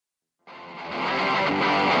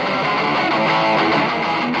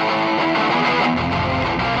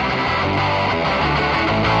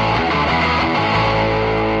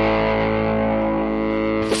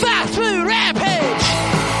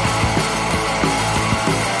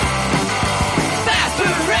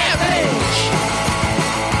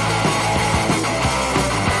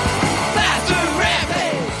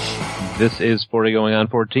This is 40 Going on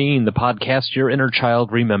 14, the podcast your inner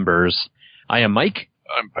child remembers. I am Mike.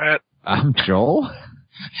 I'm Pat. I'm Joel.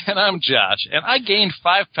 And I'm Josh. And I gained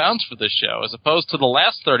 5 pounds for this show, as opposed to the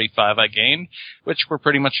last 35 I gained, which were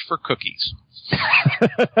pretty much for cookies.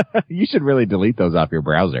 You should really delete those off your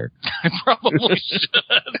browser. I probably should.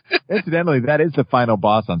 Incidentally, that is the final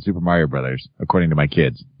boss on Super Mario Brothers, according to my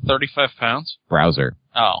kids. 35 pounds? Browser.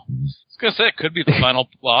 Oh. I was going to say, it could be the final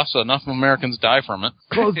boss. Enough Americans die from it.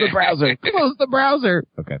 Close the browser. Close the browser.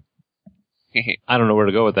 Okay. I don't know where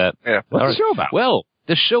to go with that. Yeah. What's the show about? Well,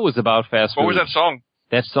 this show is about fast food. What was that song?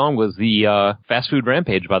 That song was the Fast Food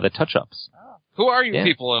Rampage by the Touch-Ups. Who are you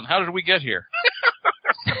people, and how did we get here?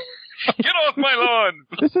 Get off my lawn!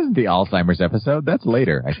 This isn't the Alzheimer's episode. That's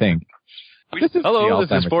later, I think. Hello,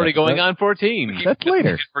 this is 40 episode. Going on 14. That's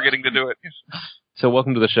later. Forgetting to do it. So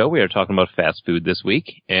welcome to the show. We are talking about fast food this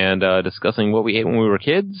week and discussing what we ate when we were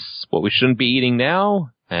kids, what we shouldn't be eating now,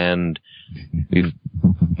 and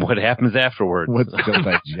what happens afterwards. What's still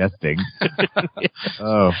digesting?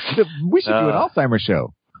 Oh, we should do an Alzheimer's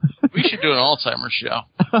show. We should do an Alzheimer's show.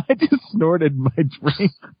 I just snorted my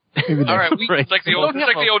drink. All right, it's like the old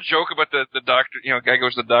joke about the doctor. You know, guy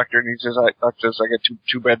goes to the doctor and he says, "Doctor says I got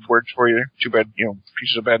two bad words for you. Two bad,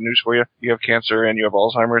 pieces of bad news for you. You have cancer and you have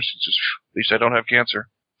Alzheimer's." He says, "At least I don't have cancer."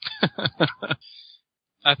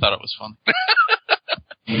 I thought it was fun.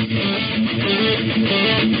 I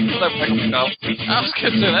was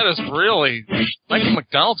going to say, that is really... Michael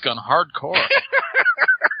McDonald's gone hardcore.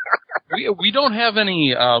 We don't have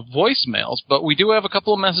any voicemails, but we do have a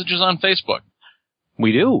couple of messages on Facebook.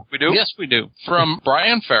 We do? We do? Yes, we do. From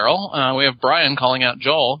Brian Farrell. We have Brian calling out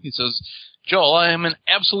Joel. He says, "Joel, I am in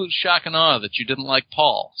absolute shock and awe that you didn't like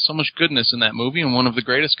Paul. So much goodness in that movie and one of the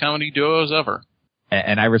greatest comedy duos ever."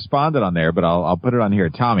 And I responded on there, but I'll put it on here.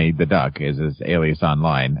 Tommy the Duck is his alias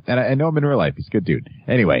online. And I know him in real life. He's a good dude.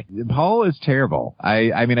 Anyway, Paul is terrible.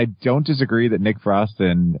 I mean, I don't disagree that Nick Frost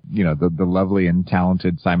and, the lovely and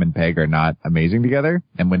talented Simon Pegg are not amazing together.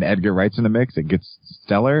 And when Edgar Wright's in the mix, it gets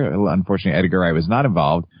stellar. Unfortunately, Edgar Wright was not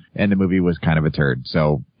involved, and the movie was kind of a turd.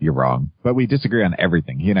 So you're wrong. But we disagree on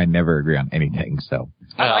everything. He and I never agree on anything, so.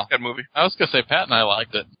 I like that movie. I was going to say, Pat and I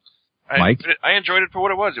liked it. Mike? I enjoyed it for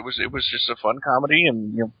what it was. It was just a fun comedy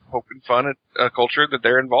and poking fun at culture that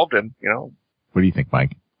they're involved in. What do you think,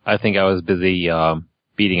 Mike? I think I was busy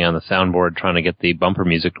beating on the soundboard trying to get the bumper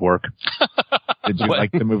music to work. Did you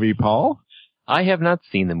like the movie Paul? I have not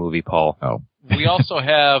seen the movie Paul. Oh. We also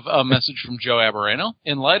have a message from Joe Aberrano.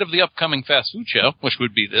 In light of the upcoming fast food show, which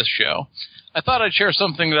would be this show, I thought I'd share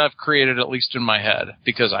something that I've created, at least in my head,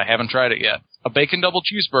 because I haven't tried it yet. A bacon double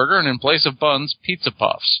cheeseburger and in place of buns, pizza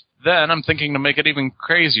puffs. Then I'm thinking to make it even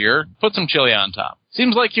crazier, put some chili on top.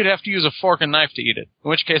 Seems like you'd have to use a fork and knife to eat it, in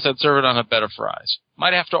which case I'd serve it on a bed of fries.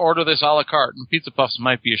 Might have to order this a la carte, and pizza puffs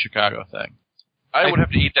might be a Chicago thing. I would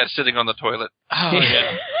have to eat that sitting on the toilet. Oh,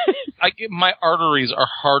 yeah. My arteries are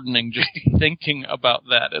hardening just thinking about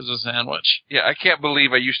that as a sandwich. Yeah, I can't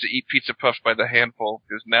believe I used to eat pizza puffs by the handful,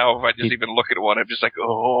 because now if I just even look at one, I'm just like,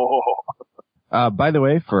 oh. By the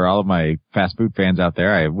way, for all of my fast food fans out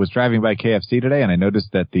there, I was driving by KFC today and I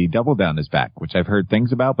noticed that the Double Down is back, which I've heard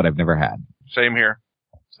things about, but I've never had. Same here.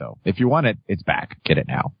 So if you want it, it's back. Get it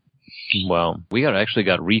now. Well, we actually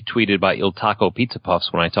got retweeted by Il Taco Pizza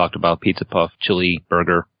Puffs when I talked about Pizza Puff Chili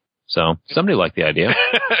Burger. So somebody liked the idea.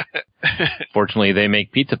 Fortunately, they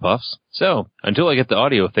make pizza puffs. So until I get the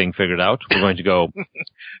audio thing figured out, we're going to go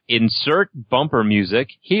insert bumper music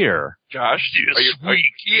here. Josh, are you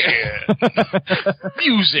yeah.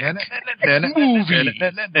 Music. Movie.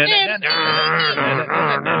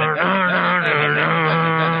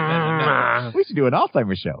 We should do an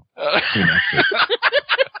Alzheimer's show.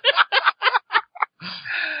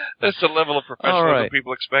 That's the level of professionalism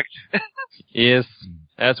people expect. Yes,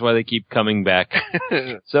 that's why they keep coming back.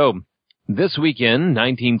 So, this weekend,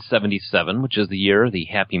 1977, which is the year the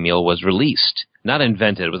Happy Meal was released. Not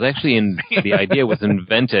invented. It was actually the idea was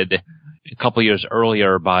invented a couple years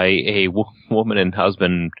earlier by a woman and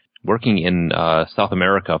husband working in South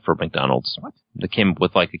America for McDonald's. What? They came up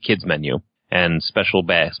with like a kids menu and special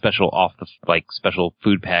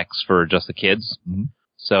food packs for just the kids. Mm-hmm.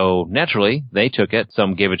 So naturally, they took it.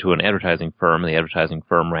 Some gave it to an advertising firm. The advertising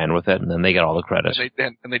firm ran with it, and then they got all the credit.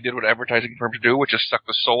 And they did what advertising firms do, which is suck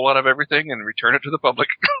the soul out of everything and return it to the public.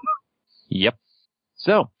 Yep.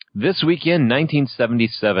 So, this weekend,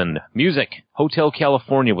 1977, music. Hotel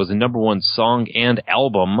California was the #1 song and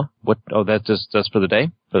album. That's just for the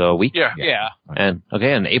day? For the week? Yeah. And,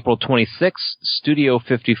 on April 26th, Studio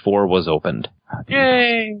 54 was opened.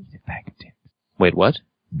 Yay! Wait, what?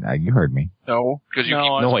 You heard me. No, because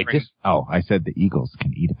I did. Oh, I said the Eagles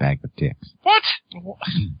can eat a bag of dicks. What?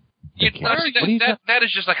 That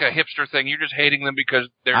is just like a hipster thing. You're just hating them because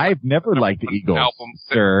they're. I've never liked the Eagles,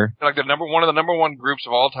 sir. They're like one of the number one groups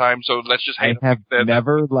of all time. So let's just hate them. I have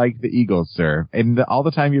never liked the Eagles, sir. And all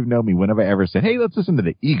the time you've known me, when have I ever said, "Hey, let's listen to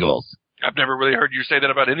the Eagles"? I've never really heard you say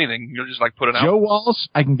that about anything. You'll just like put it out. Joe Walsh,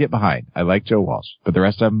 I can get behind. I like Joe Walsh, but the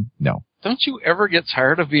rest of them, no. Don't you ever get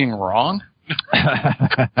tired of being wrong?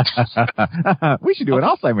 We should do an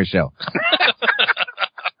Alzheimer's show.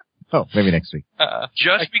 Oh, maybe next week.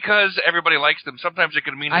 Just because everybody likes them, sometimes it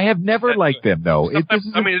can mean. I have never liked them, though. It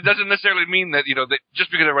doesn't necessarily mean that that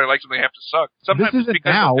just because everybody likes them, they have to suck. Sometimes it's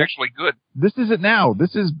because they're actually good. This isn't now.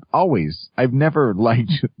 This is always. I've never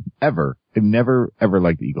liked ever. I've never ever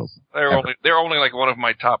liked the Eagles. They're only like one of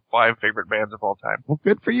my top 5 favorite bands of all time. Well,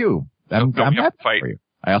 good for you. I'm happy for you.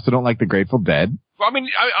 I also don't like the Grateful Dead. Well, I mean,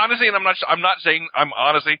 honestly, and I'm not saying I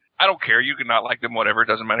don't care. You can not like them, whatever. It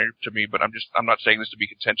doesn't matter to me. But I'm not saying this to be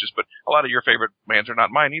contentious. But a lot of your favorite bands are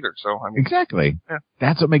not mine either. So I mean, exactly. Yeah.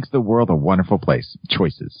 That's what makes the world a wonderful place.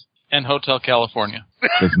 Choices. And Hotel California.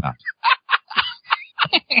 It's not.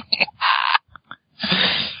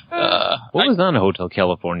 What was on Hotel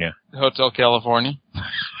California? Hotel California.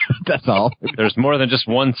 That's all. There's more than just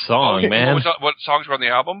one song, man. What songs were on the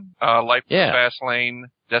album? Life is Fast Lane,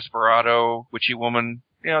 Desperado, Witchy Woman.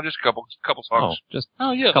 Just a couple songs. Those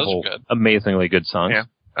are good. Amazingly good songs. Yeah,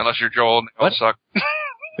 unless you're Joel, and they all suck.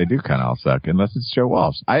 They do kind of all suck, unless it's Joe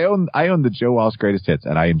Walsh. I own the Joe Walsh Greatest Hits,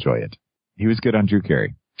 and I enjoy it. He was good on Drew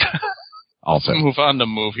Carey. Also, let's move on to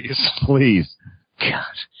movies, please. God.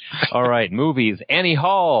 All right, movies. Annie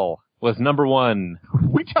Hall was number 1.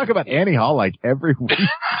 We talk about Annie Hall like every week.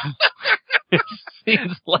 It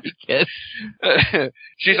seems like it.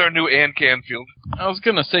 She's our new Anne Canfield. I was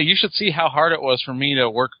going to say, you should see how hard it was for me to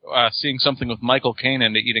work seeing something with Michael Caine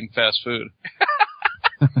into eating fast food.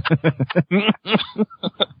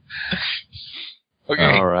 Okay.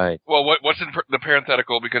 All right. Well, what's in the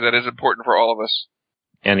parenthetical, because that is important for all of us.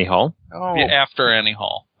 Annie Hall? Oh. Yeah, after Annie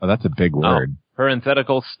Hall. Oh, that's a big word.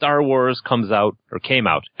 Parenthetical, Star Wars came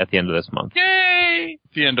out at the end of this month. Yay!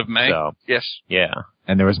 The end of May? So, yes. Yeah.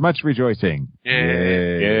 And there was much rejoicing.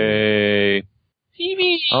 Yay.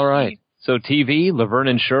 TV! All right. So TV, Laverne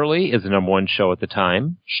and Shirley is the number 1 show at the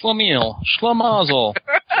time. Schlemiel. Schlemazel.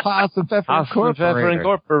 Haas and Pfeffer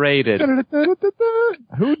Incorporated.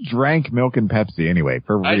 Who drank milk and Pepsi anyway,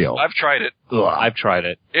 for real? I've tried it. Ugh, I've tried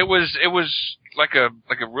it. It was like a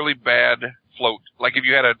really bad float. Like if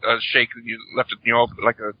you had a shake and you left it,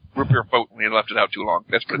 like a root beer float when you left it out too long.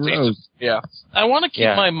 That's what it tastes. Yeah. I want to keep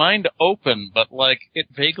my mind open, but it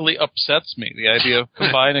vaguely upsets me, the idea of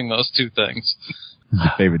combining those two things.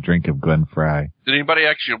 My favorite drink of Glenn Fry. Did anybody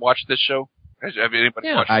actually watch this show? Have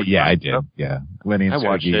anybody watched it? Yeah, I did. Yeah. Lenny and I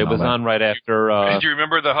watched it. It was on right after... Did you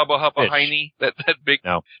remember the Hubba Hubba Heine? That big,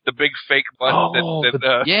 the big fake butt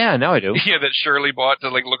yeah, now I do. Yeah, that Shirley bought to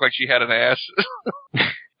look like she had an ass.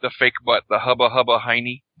 The fake butt, the Hubba Hubba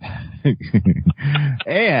Heine.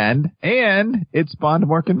 and it spawned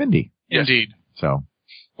Mork and Mindy. Yes. Indeed. So...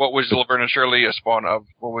 What was Laverne and Shirley a spawn of?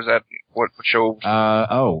 What was that? What show?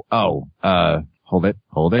 Hold it.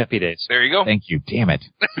 Happy Days. There you go. Thank you. Damn it.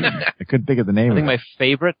 I couldn't think of the name. I think my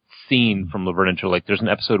favorite scene from Laverne and Shirley, there's an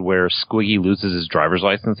episode where Squiggy loses his driver's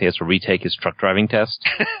license. He has to retake his truck driving test.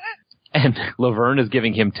 And Laverne is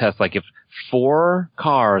giving him tests like if 4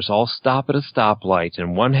 cars all stop at a stoplight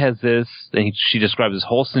and one has this, and she describes this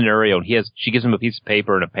whole scenario, and she gives him a piece of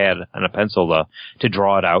paper and a pad and a pencil to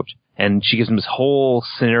draw it out. And she gives him this whole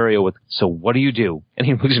scenario with, so what do you do? And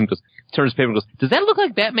he looks at him and goes, turns his paper and goes, does that look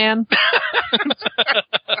like Batman?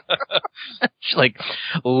 She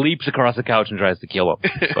leaps across the couch and tries to kill him.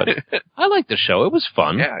 But I liked the show. It was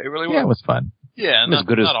fun. Yeah, it really was. Yeah, it was fun. Yeah, as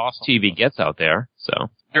good as awesome. TV gets out there. So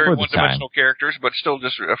very one-dimensional characters, but still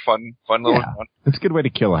just a fun little one. It's a good way to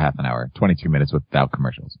kill a half an hour, 22 minutes without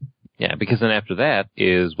commercials. Yeah, because then after that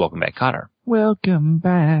is Welcome Back, Kotter. Welcome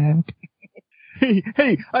back. Hey,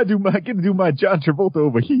 I get to do my John Travolta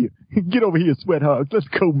over here. Get over here, sweat hogs. Let's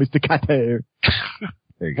go, Mr. Kotter.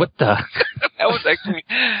 What the? That was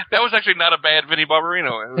actually not a bad Vinnie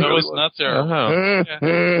Barbarino. It was not terrible. Now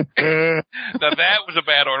that was a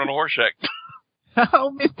bad Arnold Horshack.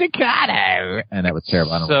 Oh, Mr. Kotter. And that was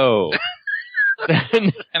terrible. So.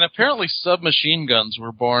 And apparently submachine guns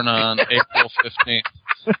were born on April 15th.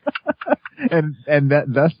 and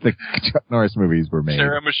thus the Chuck Norris movies were made.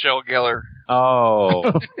 Sarah Michelle Gellar. Oh.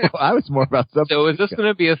 I was more about submachine So is this going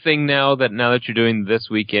to be a thing now that you're doing this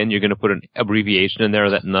weekend, you're going to put an abbreviation in there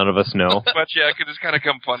that none of us know? But yeah, it could just kind of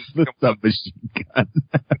come fun. The submachine gun.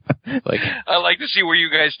 I like to see where you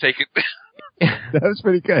guys take it. That was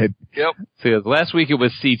pretty good. Yep. So last week it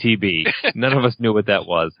was CTB. None of us knew what that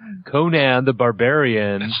was. Conan the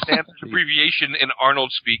Barbarian. Standard abbreviation in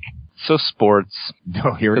Arnold speak. So sports.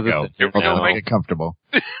 No, here we go. Here we go, Now Mike. get comfortable.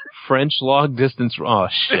 French long distance. Oh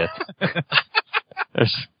shit.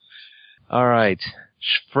 All right.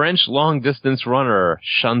 French long distance runner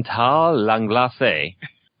Chantal Langlace.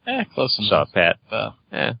 Close What's enough. up,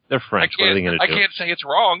 Pat? They're French. What are they going to I do? can't say it's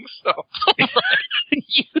wrong, so.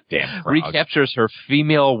 Damn frog. Recaptures her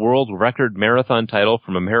female world record marathon title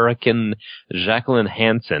from American Jacqueline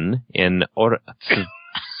Hansen in When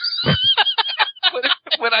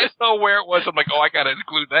I saw where it was, I'm like, oh, I got to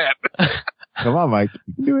include that. Come on, Mike.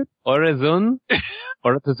 You can do it. Orazun?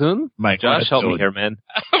 Mike, Josh, help me here, man.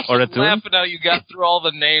 Orazun? Laughing how you got through all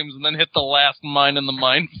the names and then hit the last mine in the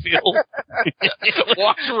minefield.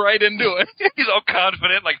 Walked right into it. He's all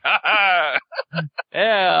confident, like, ha ha.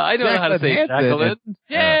 Yeah, I know how to say Jacqueline Jacqueline.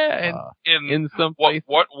 Yeah. In some place.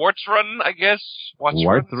 What's run, I guess? What's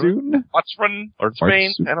run? Or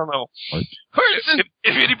Spain? I don't know.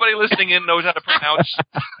 If anybody listening in knows how to pronounce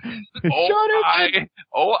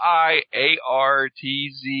Oiartzun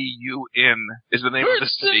is the name of the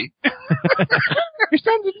city. Your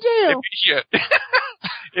son's in jail.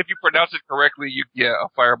 If you pronounce it correctly, a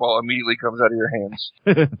fireball immediately comes out of your hands.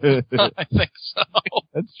 I think so.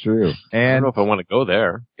 That's true. I don't And know if I want to go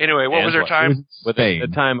there. Anyway, what was their it time? was With Spain. a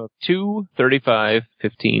time of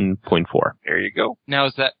 2:35:15.4. There you go. Now,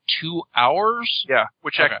 is that 2 hours? Yeah,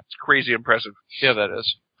 which Okay. is crazy impressive. Yeah, that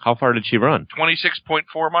is. How far did she run?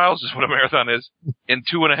 26.4 miles is what a marathon is in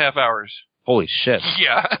 2.5 hours. Holy shit.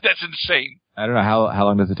 Yeah, that's insane. I don't know how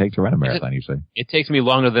long does it take to run a marathon usually? It takes me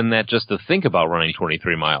longer than that just to think about running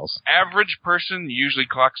 23 miles. Average person usually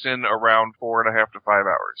clocks in around 4.5 to 5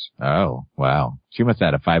 hours. Oh, wow. She must have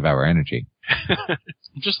had a 5-hour energy. I'm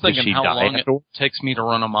just Did she thinking how die long it afterwards? takes me to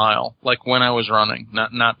run a mile. Like when I was running,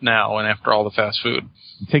 not now and after all the fast food.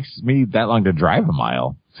 It takes me that long to drive a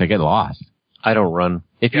mile, so I get lost. I don't run.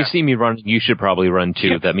 If you Yeah. see me running, you should probably run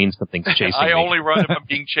too. That means something's chasing I me. only run if I'm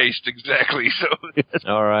being chased, exactly. So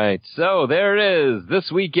All right. So there it is.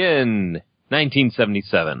 This week in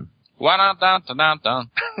 1977. Wa-da-da-da-da-da.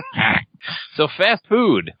 So fast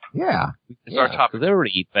food. Yeah. it's our topic. Because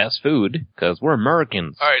everybody eat fast food because we're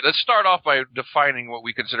Americans. All right, let's start off by defining what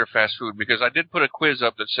we consider fast food, because I did put a quiz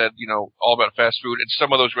up that said, all about fast food, and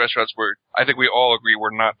some of those restaurants were, I think we all agree,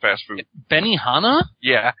 were not fast food. Benihana?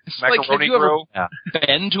 Yeah, like, Macaroni have you ever- Grill.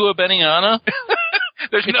 Been to a Benihana?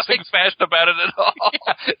 There's nothing fast about it at all.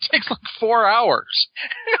 Yeah, it takes like 4 hours.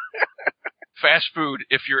 Fast food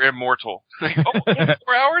if you're immortal. Like,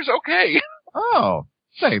 4 hours? Okay. Oh,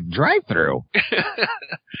 it's like a drive-through.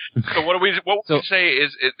 So what we say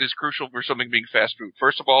is crucial for something being fast food.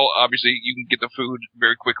 First of all, obviously you can get the food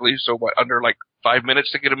very quickly. So under like 5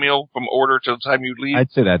 minutes to get a meal from order to the time you leave.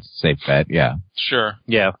 I'd say that's a safe bet, yeah. Sure.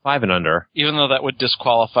 Yeah, 5 and under. Even though that would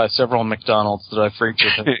disqualify several McDonald's that I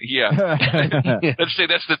frequented. Yeah. Let's say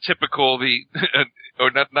that's the typical,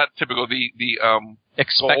 or not typical, the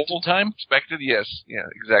Expected goal? time? Expected, yes. Yeah,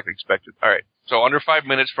 exactly, expected. All right. So under 5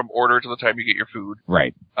 minutes from order to the time you get your food.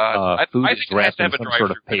 Right. Food I is think it has wrapped to have in a some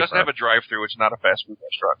sort of drive-through. If it doesn't paper. have a drive-through, it's not a fast food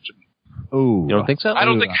restaurant to me. Ooh. You don't think so? I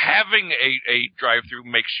don't think having a drive-through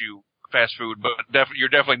makes you fast food, but you're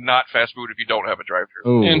definitely not fast food if you don't have a drive-through.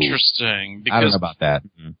 Ooh. Interesting. I don't Because know about that.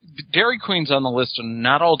 Dairy Queen's on the list, and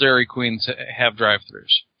not all Dairy Queens have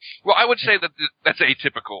drive-thrus. Well, I would say that that's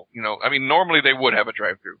atypical. I mean, normally they would have a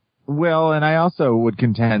drive-through. Well, and I also would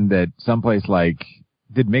contend that someplace like,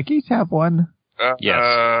 did Mickey's have one? Yes.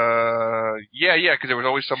 Yeah, because there was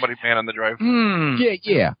always somebody man on the drive-through.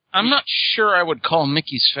 Yeah. I'm not sure I would call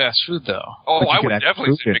Mickey's fast food, though. Oh, But you I could would have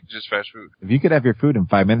definitely food say in- Mickey's is fast food. If you could have your food in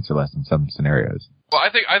 5 minutes or less in some scenarios. Well, I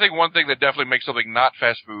think one thing that definitely makes something not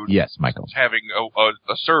fast food Yes, Michael. is having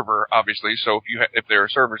a server, obviously. So if there are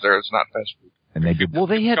servers there, it's not fast food. And they do. Well,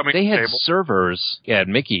 they had Coming to the table. servers at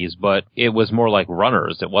Mickey's, but it was more like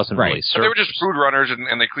runners. It wasn't Right. really But servers. they were just food runners,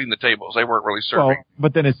 and they cleaned the tables. They weren't really serving. Well,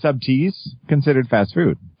 but then is Sub T's considered fast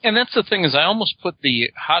food? And that's the thing, is I almost put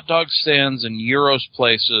the hot dog stands and gyros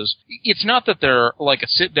places, it's not that they're like a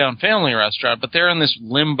sit-down family restaurant, but they're in this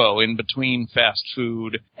limbo in between fast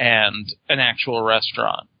food and an actual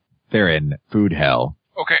restaurant. They're in food hell.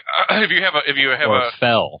 Okay, if you have or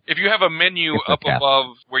fell. a menu It's a up cat.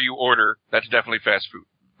 above where you order, that's definitely fast food.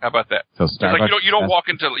 How about that? So It's like Starbucks. you don't walk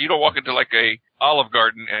into like a Olive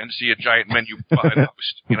Garden and see a giant menu behind the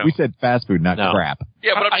host. We said fast food, not No. crap.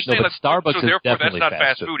 Yeah, but I'm just No, saying but that's Starbucks so is therefore that's definitely not fast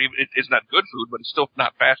fast food. food. It's not good food, but it's still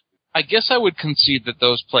not fast food. I guess I would concede that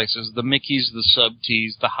those places, the Mickey's, the Sub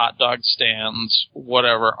Teas, the hot dog stands,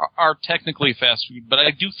 whatever, are technically fast food, but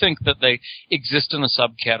I do think that they exist in a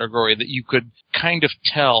subcategory that you could kind of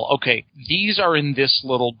tell, okay, these are in this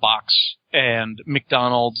little box, and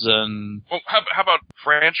McDonald's and... Well, how about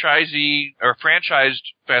franchisee or franchised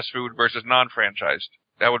fast food versus non-franchised?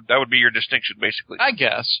 That would be your distinction, basically. I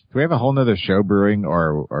guess. Do we have a whole nother show brewing,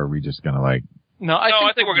 or are we just going to like... No,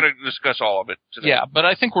 I think we're going to discuss all of it today. Yeah, but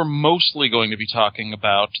I think we're mostly going to be talking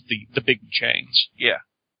about the big chains. Yeah.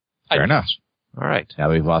 Fair enough. All right.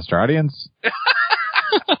 Now we've lost our audience.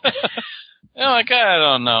 I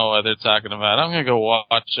don't know what they're talking about. I'm going to go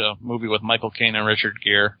watch a movie with Michael Caine and Richard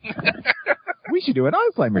Gere. We should do an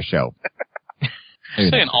Alzheimer's show.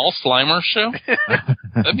 Say an All Slimer show?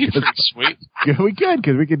 That'd be pretty sweet. We could,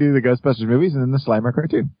 because we could do the Ghostbusters movies and then the Slimer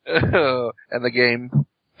cartoon. And the game.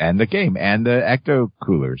 And the game. And the Ecto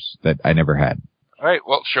Coolers that I never had. All right,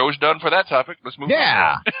 well, show's done for that topic. Let's move on.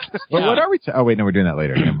 Yeah! Well, what are we... Oh, wait, no, we're doing that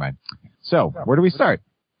later. Never mind. So, where do we start?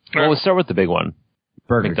 Well, we'll start with the big one.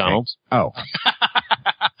 Burger McDonald's. King. Oh.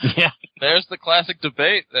 Yeah. There's the classic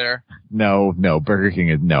debate there. No, Burger King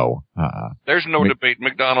is no. There's no debate.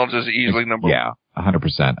 McDonald's is easily number one. Yeah,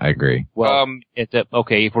 100%. I agree. Well,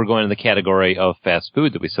 okay, if we're going in the category of fast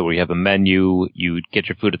food that we said where you have a menu, you get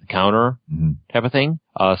your food at the counter type of thing,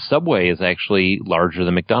 Subway is actually larger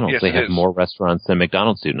than McDonald's. Yes, they have more restaurants than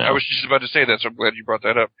McDonald's do now. I was just about to say that, so I'm glad you brought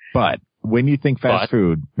that up. But when you think fast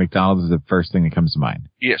food, McDonald's is the first thing that comes to mind.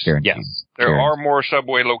 Yes. Guaranteed. Yes. There are more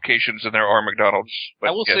Subway locations than there are McDonald's. But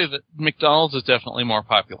I will say that McDonald's is definitely more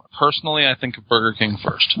popular. Personally, I think of Burger King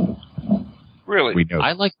first. Really? We know.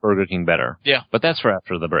 I like Burger King better. Yeah. But that's for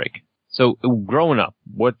after the break. So, growing up,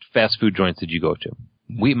 what fast food joints did you go to?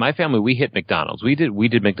 My family, we hit McDonald's. We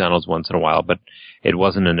did McDonald's once in a while, but it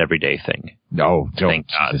wasn't an everyday thing. No, don't. Thank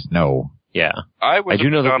God. Just no. Yeah. I do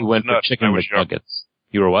know that we went for chicken McNuggets.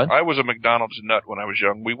 You were what? I was a McDonald's nut when I was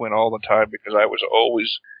young. We went all the time because I was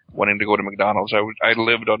always wanting to go to McDonald's. I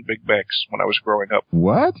lived on Big Macs when I was growing up.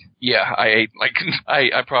 What? Yeah, I ate I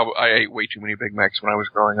ate way too many Big Macs when I was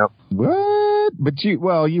growing up. What? But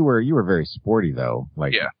you were very sporty though.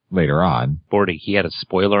 Like later on. Sporty. He had a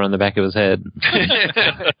spoiler on the back of his head.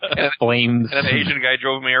 Flames. And an Asian guy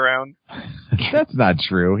drove me around. That's not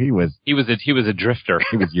true. He was a drifter.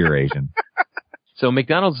 He was Eurasian. So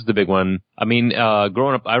McDonald's is the big one. I mean,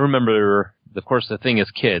 growing up, I remember, of course, the thing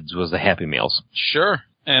as kids was the Happy Meals. Sure.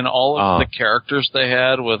 And all of the characters they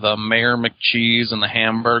had with Mayor McCheese and the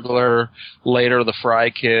Hamburglar, later the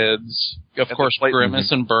Fry Kids, of course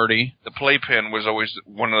Grimace and Birdie. The playpen was always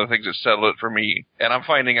one of the things that settled it for me. And I'm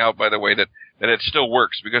finding out, by the way, that it still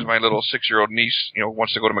works because my little 6-year-old niece,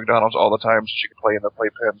 wants to go to McDonald's all the time so she can play in the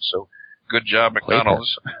playpen. So good job,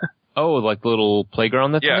 McDonald's. Oh, like the little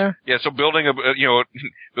playground that's in there? Yeah, so building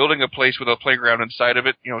a place with a playground inside of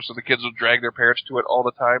it, so the kids will drag their parents to it all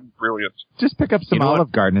the time. Brilliant. Just pick up some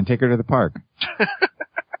Olive Garden and take her to the park.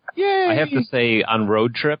 Yay! I have to say, on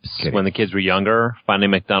road trips, when the kids were younger, finding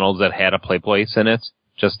McDonald's that had a play place in it,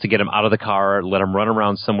 just to get them out of the car, let them run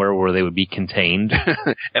around somewhere where they would be contained.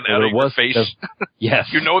 And out of your face. Yes.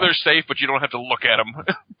 They're safe, but you don't have to look at them.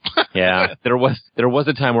 Yeah. There was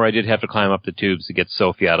a time where I did have to climb up the tubes to get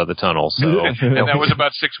Sophie out of the tunnel. So. And that was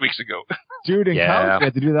about 6 weeks ago. Dude, in college, we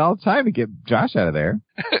had to do that all the time to get Josh out of there.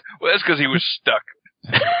 Well, that's because he was stuck.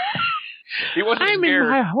 He wasn't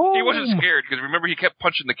scared. He wasn't scared because remember he kept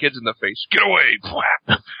punching the kids in the face. Get away!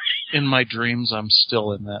 In my dreams, I'm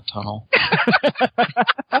still in that tunnel.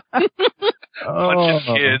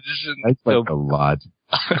 Punching kids. That's like a lot.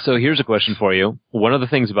 So here's a question for you. One of the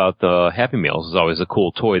things about the Happy Meals is always a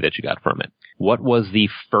cool toy that you got from it. What was the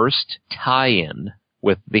first tie-in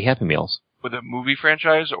with the Happy Meals? With a movie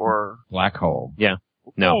franchise or Black Hole? Yeah.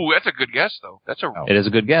 No. Ooh, that's a good guess though. It is a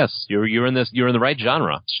good guess. You're in the right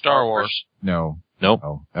genre. Star Wars. No. Nope.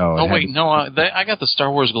 Oh wait, no. I got the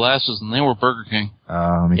Star Wars glasses, and they were Burger King.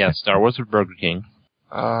 Star Wars with Burger King.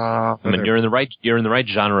 I mean, you're in the right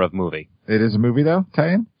genre of movie. It is a movie though,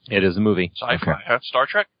 tie-in? It is a movie. Sci-fi. Okay. Star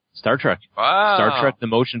Trek. Star Trek. Wow. Star Trek: The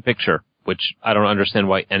Motion Picture. Which I don't understand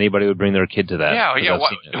why anybody would bring their kid to that. Yeah.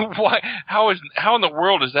 Why? How in the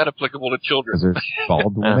world is that applicable to children? Is there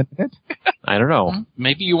bald women in it? I don't know.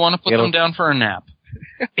 Maybe you want to put them down for a nap.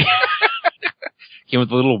 Came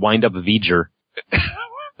with a little wind-up V'ger.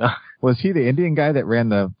 Was he the Indian guy that ran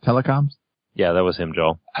the telecoms? Yeah, that was him,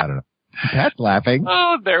 Joel. I don't know. Pat's laughing.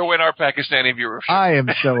 Oh, there went our Pakistani viewership. I am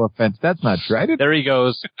so offended. That's not true. I didn't. There he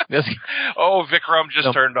goes. Oh, Vikram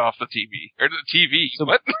just turned off the TV. Or the TV.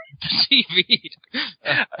 What? TV.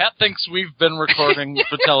 Pat thinks we've been recording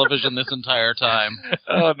for television this entire time.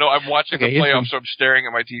 No, I'm watching the playoffs, so I'm staring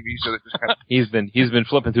at my TV. So that just kind of... He's been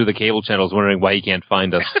flipping through the cable channels, wondering why he can't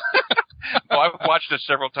find us. No, I've watched it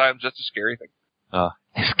several times. That's a scary thing.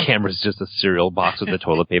 His camera's just a cereal box with a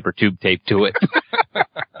toilet paper tube taped to it.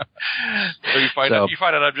 So you find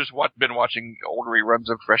out I've just been watching old reruns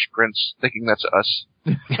of Fresh Prince, thinking that's us.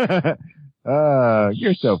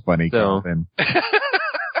 You're so funny, Calvin.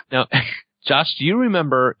 Now, Josh, do you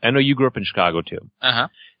remember? I know you grew up in Chicago too. Uh-huh.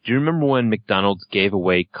 Do you remember when McDonald's gave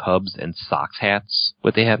away Cubs and Sox hats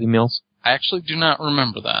with the Happy Meals? I actually do not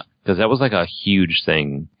remember that. Because that was like a huge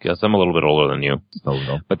thing. Because I'm a little bit older than you. A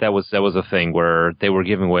little. But that was a thing where they were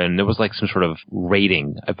giving away, and there was like some sort of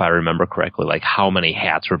rating, if I remember correctly, like how many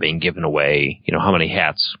hats were being given away. You know, how many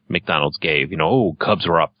hats McDonald's gave. You know, oh, Cubs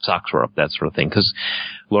were up, Sox were up, that sort of thing. Because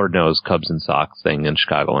Lord knows Cubs and Sox thing in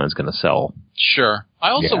Chicagoland's going to sell. Sure.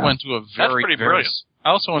 I also went to a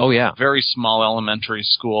very small elementary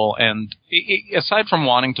school, and aside from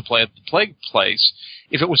wanting to play at the Plague Place,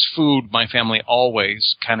 if it was food, my family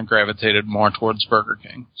always kind of gravitated more towards Burger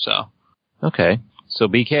King. So, okay, so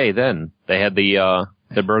BK then they had the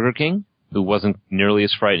Burger King, who wasn't nearly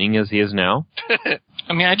as frightening as he is now.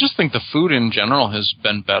 I mean, I just think the food in general has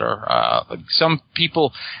been better. Some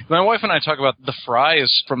people, my wife and I talk about the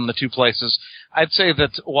fries from the two places. I'd say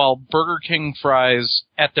that while Burger King fries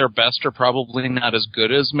at their best are probably not as good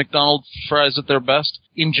as McDonald's fries at their best,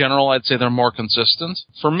 in general, I'd say they're more consistent.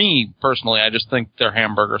 For me, personally, I just think their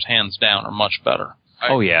hamburgers, hands down, are much better.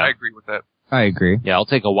 I agree with that. I agree. Yeah, I'll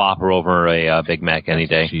take a Whopper over a Big Mac any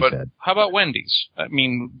day. How about Wendy's? I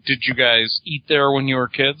mean, did you guys eat there when you were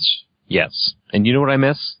kids? Yes. And you know what I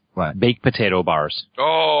miss? What? Baked potato bars.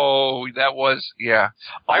 Oh, that was, yeah.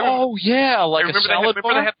 Like a salad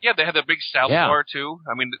bar? They had the big salad bar, too.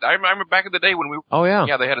 I mean, I remember back in the day when we... Oh, yeah.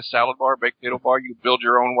 Yeah, they had a salad bar, baked potato bar. You build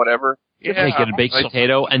your own whatever. Yeah. They get a baked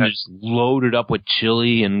potato and just load it up with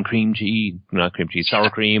chili and sour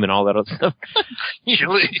cream and all that other stuff.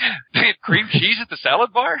 Chili? Cream cheese at the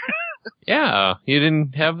salad bar? Yeah, you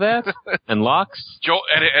didn't have that? And lox? Joel,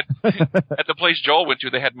 at the place Joel went to,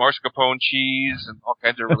 they had mascarpone cheese and all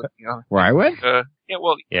kinds of, Where I went?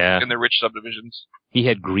 In the rich subdivisions. He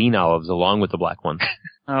had green olives along with the black one.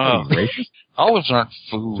 Oh, olives aren't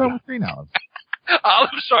food. What's wrong with green olives?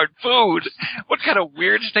 Olives aren't food. What kind of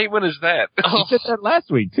weird statement is that? You said that last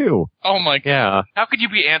week, too. Oh, my God. Yeah. How could you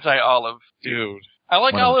be anti-olive? Dude. I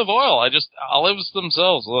like olive oil. Olives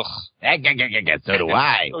themselves, ugh. So do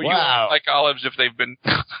I. So wow. You like olives if they've been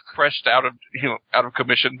pressed out of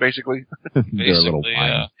commission, basically? Basically,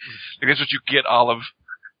 yeah. I guess what you get, olive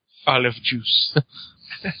juice.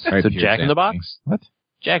 Right, so Jack in the Box? What?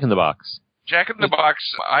 Jack in the Box. Jack in the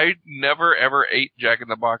Box, I never ever ate Jack in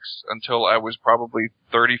the Box until I was probably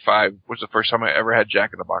 35 was the first time I ever had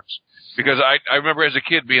Jack in the Box. Because I remember as a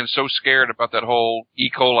kid being so scared about that whole E.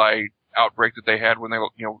 coli outbreak that they had when they,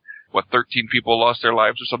 13 people lost their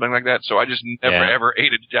lives or something like that. So I just never ever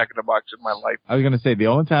ate a Jack in the Box in my life. I was going to say the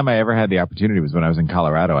only time I ever had the opportunity was when I was in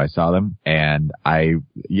Colorado. I saw them and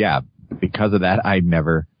because of that,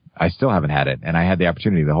 I still haven't had it. And I had the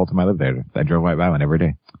opportunity the whole time I lived there. I drove right by one every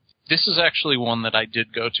day. This is actually one that I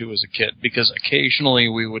did go to as a kid because occasionally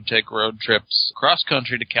we would take road trips cross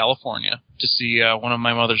country to California to see one of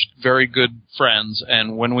my mother's very good friends.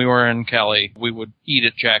 And when we were in Cali, we would eat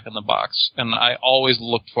at Jack in the Box. And I always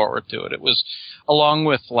looked forward to it. It was along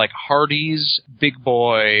with like Hardee's, Big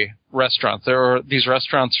Boy restaurants. There are these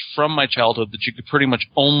restaurants from my childhood that you could pretty much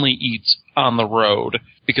only eat on the road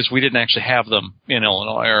because we didn't actually have them in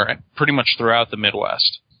Illinois or pretty much throughout the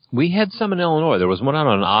Midwest. We had some in Illinois. There was one out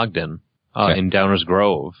on Ogden, in Downers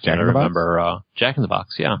Grove. Jack in the remember, Jack in the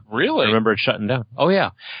Box, yeah. Really? I remember it shutting down. Oh, yeah.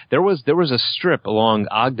 There was a strip along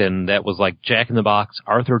Ogden that was like Jack in the Box,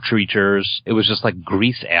 Arthur Treacher's. It was just like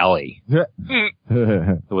Grease Alley.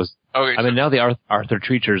 It was, now the Arthur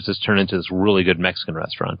Treacher's has turned into this really good Mexican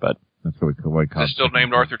restaurant, but. That's what we call it. Is it still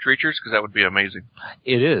named Arthur Treacher's? Because that would be amazing.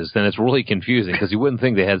 It is, and it's really confusing because you wouldn't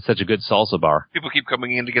think they had such a good salsa bar. People keep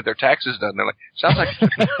coming in to get their taxes done. They're like, sounds like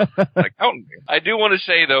an accountant. I do want to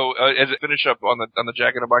say though, as I finish up on the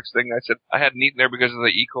Jack in the Box thing, I said I hadn't eaten there because of the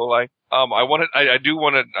E. coli. I don't want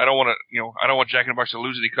Jack in the Box to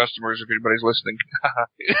lose any customers if anybody's listening.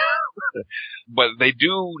 But they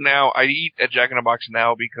do now. I eat at Jack in the Box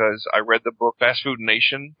now because I read the book Fast Food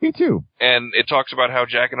Nation. Me too. And it talks about how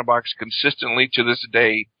Jack in the Box consistently to this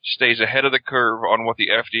day stays ahead of the curve on what the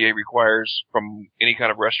FDA requires from any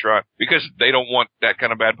kind of restaurant because they don't want that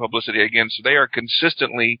kind of bad publicity again. So they are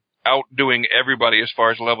consistently outdoing everybody as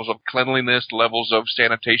far as levels of cleanliness, levels of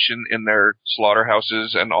sanitation in their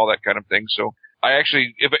slaughterhouses and all that kind of thing. So I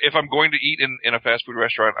actually, if I'm going to eat in a fast food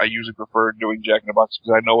restaurant, I usually prefer doing Jack in the Box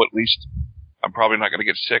because I know at least I'm probably not going to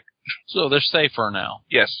get sick. So they're safer now.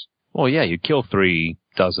 Yes. Well, yeah, you kill 3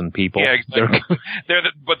 dozen people. Yeah, exactly.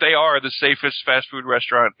 But they are the safest fast food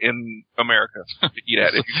restaurant in America to eat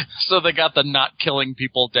at. So they got the not killing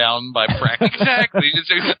people down by practice. Exactly.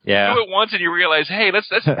 Yeah. Do it once and you realize, hey, let's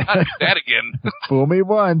not do that again. Fool me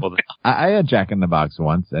once. Well, I had Jack in the Box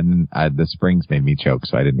once, and the springs made me choke,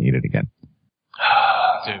 so I didn't eat it again.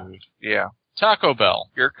 Dude. Yeah. Taco Bell.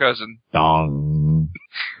 Your cousin. Dong.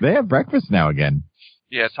 They have breakfast now again.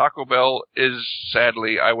 Yeah, Taco Bell is,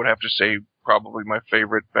 sadly, I would have to say, probably my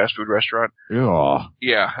favorite fast food restaurant. Ugh.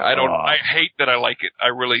 Yeah, I hate that I like it. I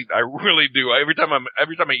really do. Every time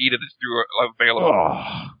I eat it, it's through available.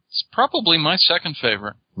 Ugh. It's probably my second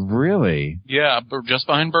favorite. Really? Yeah, but just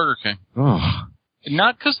behind Burger King. Ugh.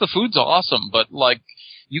 Not because the food's awesome, but like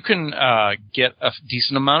you can get a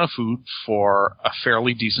decent amount of food for a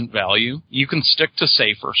fairly decent value. You can stick to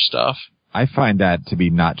safer stuff. I find that to be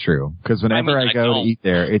not true. Because whenever I go to eat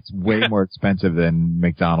there, it's way more expensive than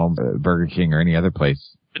McDonald's, Burger King, or any other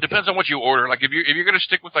place. It depends on what you order. Like if you're gonna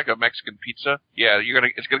stick with like a Mexican pizza, yeah,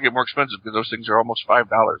 it's gonna get more expensive because those things are almost $5.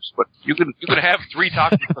 But you can have 3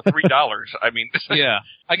 tacos for $3. I mean, yeah,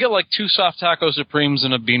 I get like 2 soft taco supremes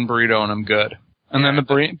and a bean burrito, and I'm good. And then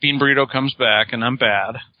the bean burrito comes back, and I'm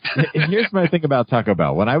bad. And here's my thing about Taco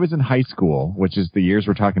Bell. When I was in high school, which is the years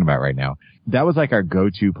we're talking about right now, that was like our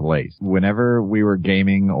go-to place. Whenever we were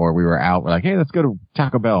gaming or we were out, we're like, hey, let's go to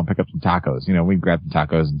Taco Bell and pick up some tacos. You know, we'd grab some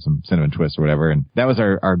tacos and some cinnamon twists or whatever, and that was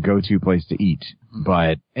our go-to place to eat.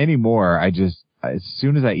 But anymore, as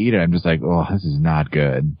soon as I eat it, I'm just like, oh, this is not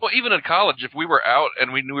good. Well, even in college, if we were out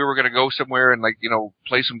and we knew we were going to go somewhere and like, you know,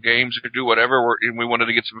 play some games or do whatever, and we wanted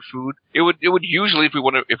to get some food, it would usually,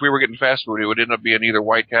 if we were getting fast food, it would end up being either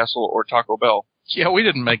White Castle or Taco Bell. Yeah, we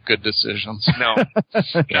didn't make good decisions. No,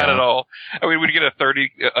 not at all. I mean, we'd get a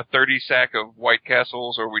 30 sack of White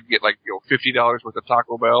Castles, or we'd get like, you know, $50 worth of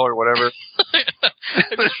Taco Bell or whatever.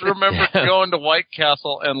 I just remember going to White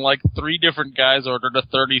Castle and like 3 different guys ordered a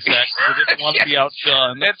 30 sack because they didn't want to be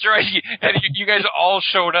outdone. That's right. And you guys all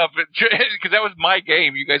showed up because that was my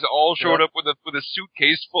game. You guys all showed up with a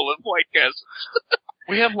suitcase full of White Castles.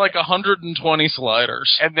 We had like 120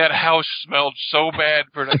 sliders. And that house smelled so bad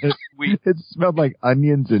for the week. It smelled like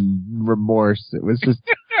onions and remorse. It was just,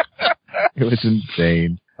 it was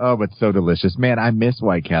insane. Oh, but so delicious. Man, I miss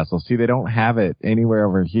White Castle. See, they don't have it anywhere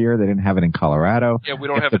over here. They didn't have it in Colorado. Yeah, we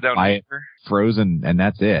don't have it down here. Frozen, and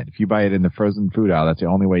that's it. If you buy it in the frozen food aisle, that's the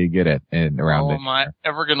only way you get it around it. Am I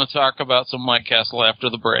ever going to talk about some White Castle after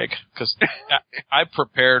the break? Because I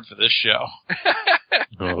prepared for this show.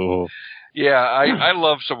 Oh. Yeah, I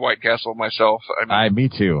love some White Castle myself. I mean, me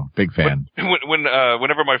too. Big fan.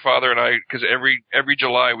 Whenever my father and I, because every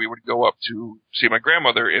July we would go up to see my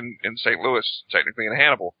grandmother in St. Louis, technically in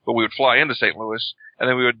Hannibal, but we would fly into St. Louis, and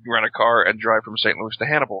then we would rent a car and drive from St. Louis to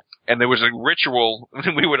Hannibal. And there was a ritual.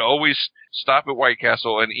 We would always stop at White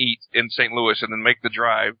Castle and eat in St. Louis and then make the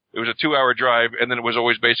drive. It was a 2-hour drive, and then it was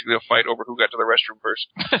always basically a fight over who got to the restroom first.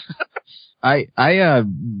 I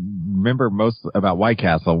remember most about White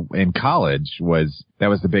Castle in college that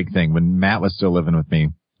was the big thing. When Matt was still living with me,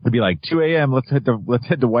 it'd be like 2 a.m. Let's head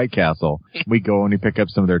to White Castle. We go and we pick up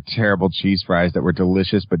some of their terrible cheese fries that were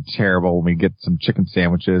delicious but terrible. We get some chicken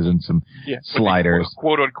sandwiches and some sliders,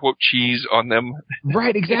 quote unquote cheese on them.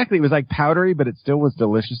 Right, exactly. It was like powdery, but it still was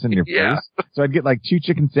delicious in your face. So I'd get like 2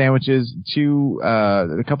 chicken sandwiches,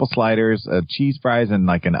 a couple sliders, cheese fries, and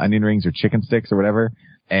like an onion rings or chicken sticks or whatever.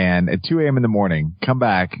 And at 2 a.m. in the morning, come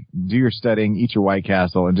back, do your studying, eat your White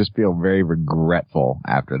Castle, and just feel very regretful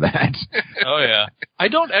after that. Oh, yeah. I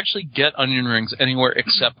don't actually get onion rings anywhere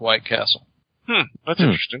except White Castle. That's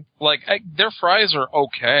interesting. Like, their fries are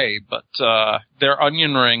okay, but their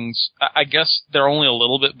onion rings, I guess they're only a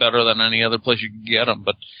little bit better than any other place you can get them.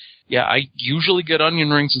 But, yeah, I usually get onion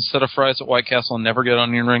rings instead of fries at White Castle and never get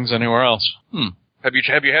onion rings anywhere else. Have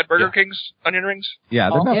you had Burger King's onion rings?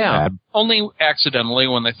 Yeah, they're not bad. Only accidentally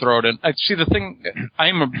when they throw it in. See, the thing,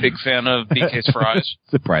 I'm a big fan of BK's fries.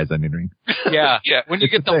 Surprise onion ring. Yeah. When you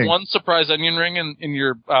get the one surprise onion ring in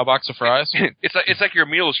your box of fries. It's like your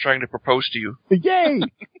meal is trying to propose to you. Yay!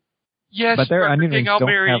 Yes, but their Burger onion King, rings I'll don't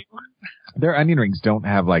marry have, you. Their onion rings don't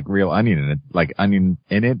have like real onion in it, like onion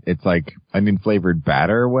in it. It's like onion flavored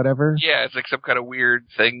batter or whatever. Yeah, it's like some kind of weird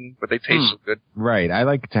thing, but they taste so good. Right. I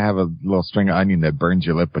like to have a little string of onion that burns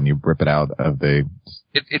your lip when you rip it out of the.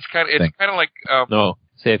 It's kind of like No.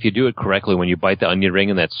 Say if you do it correctly, when you bite the onion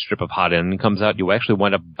ring and that strip of hot onion comes out, you actually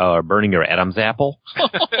wind up burning your Adam's apple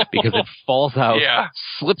because it falls out,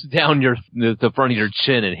 slips down the front of your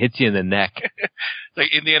chin and hits you in the neck.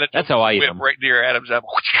 Like Indiana Jones. That's how I eat whip them. right near Adam's apple.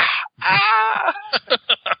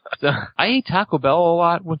 So, I ate Taco Bell a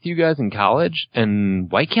lot with you guys in college,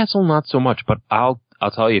 and White Castle not so much. But I'll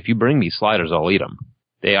tell you, if you bring me sliders, I'll eat them.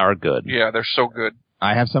 They are good. Yeah, they're so good.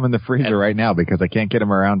 I have some in the freezer right now because I can't get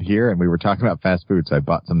them around here, and we were talking about fast food, so I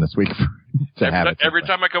bought some this week Every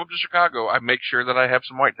time I come up to Chicago, I make sure that I have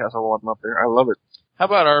some White Castle while I'm up there. I love it. How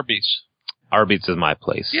about Arby's? Arby's is my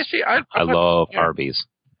place. Yeah, see, I love Arby's.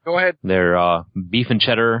 Go ahead. Their beef and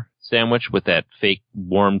cheddar sandwich with that fake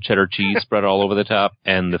warm cheddar cheese spread all over the top,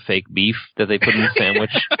 and the fake beef that they put in the sandwich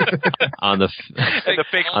on the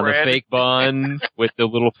fake bun with the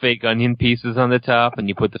little fake onion pieces on the top, and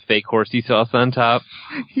you put the fake horsey sauce on top.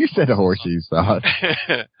 You said horsey sauce.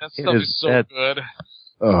 That stuff is so good.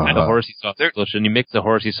 And the horsey sauce is delicious. And you mix the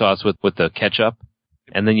horsey sauce with the ketchup,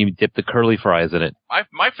 and then you dip the curly fries in it.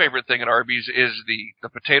 My favorite thing at Arby's is the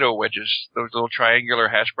potato wedges, those little triangular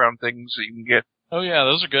hash brown things that you can get. Oh yeah,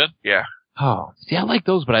 those are good. Yeah. Oh, see, I like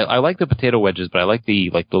those, but I like the potato wedges, but I like the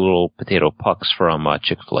little potato pucks from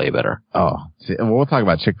Chick-fil-A better. Oh, see, we'll talk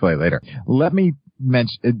about Chick-fil-A later. Let me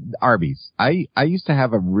mention Arby's. I used to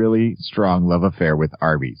have a really strong love affair with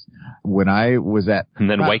Arby's when I was at. And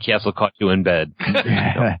then White Castle caught you in bed.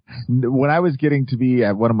 When I was getting to be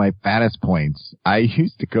at one of my fattest points, I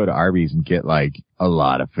used to go to Arby's and get like a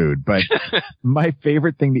lot of food. But my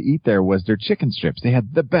favorite thing to eat there was their chicken strips. They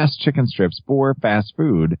had the best chicken strips for fast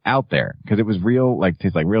food out there because it was real, like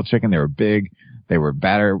tastes like real chicken. They were big. They were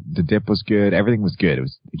batter. The dip was good. Everything was good. It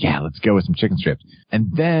was, let's go with some chicken strips.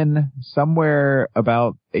 And then somewhere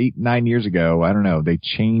about 8-9 years ago, I don't know, they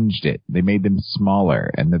changed it. They made them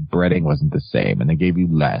smaller and the breading wasn't the same and they gave you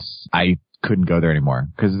less. I couldn't go there anymore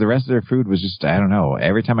because the rest of their food was just, I don't know.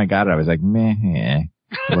 Every time I got it, I was like, meh.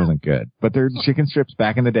 It wasn't good. But their chicken strips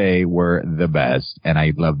back in the day were the best and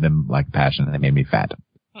I loved them like passion and they made me fat.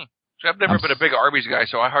 I've never been a big Arby's guy,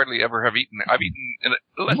 so I hardly ever have eaten. I've eaten.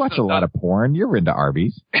 You watch a lot of porn. You're into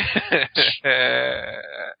Arby's. I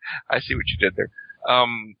see what you did there.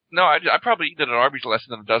 No, I probably eaten at an Arby's less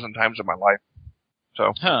than a dozen times in my life.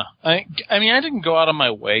 So. I mean, I didn't go out of my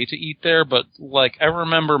way to eat there, but like I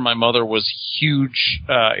remember my mother was huge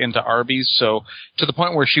into Arby's, so to the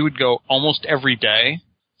point where she would go almost every day.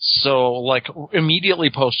 So, like, immediately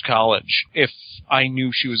post-college, if I knew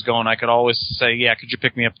she was going, I could always say, yeah, could you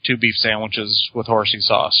pick me up 2 beef sandwiches with horsey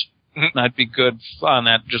sauce? Mm-hmm. And I'd be good on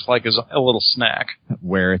that just like as a little snack.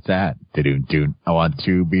 Where it's at. Do-do-do. I want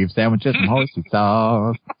 2 beef sandwiches and horsey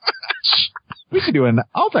sauce. We should do an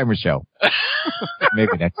Alzheimer's show.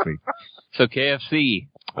 Maybe next week. So KFC.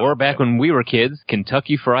 Or back when we were kids,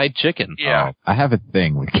 Kentucky Fried Chicken. Yeah. I have a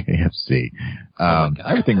thing with KFC. I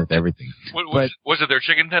have a thing with everything. Was it their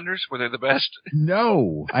chicken tenders? Were they the best?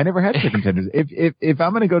 No, I never had chicken tenders. If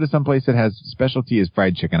I'm going to go to some place that has specialty as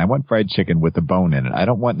fried chicken, I want fried chicken with a bone in it. I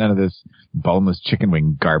don't want none of this boneless chicken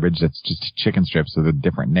wing garbage that's just chicken strips with a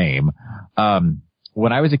different name.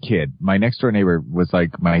 When I was a kid, my next door neighbor was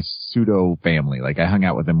like my pseudo family. Like I hung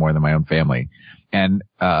out with him more than my own family. And,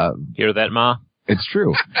 hear that, Ma? It's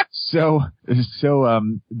true. So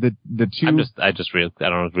the two. I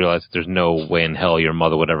don't realize that there's no way in hell your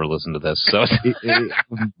mother would ever listen to this. So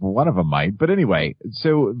one of them might, but anyway.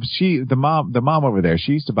 So the mom over there,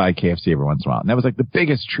 she used to buy KFC every once in a while, and that was like the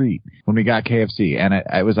biggest treat when we got KFC, and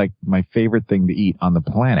it was like my favorite thing to eat on the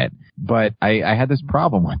planet. But I had this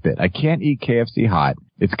problem with it. I can't eat KFC hot.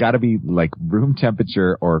 It's got to be like room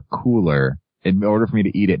temperature or cooler in order for me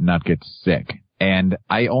to eat it and not get sick. And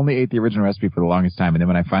I only ate the original recipe for the longest time. And then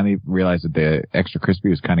when I finally realized that the extra crispy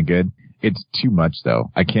was kind of good, it's too much though.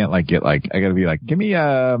 I can't I gotta be like, give me,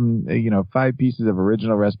 5 pieces of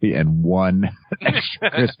original recipe and 1 extra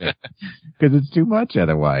crispy. Cause it's too much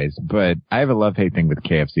otherwise. But I have a love-hate thing with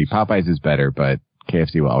KFC. Popeyes is better, but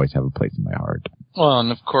KFC will always have a place in my heart. Well,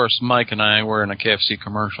 and of course, Mike and I were in a KFC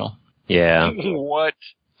commercial. Yeah. What?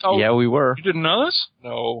 Oh, yeah, we were. You didn't know this?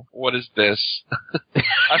 No. What is this?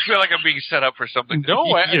 I feel like I'm being set up for something. No,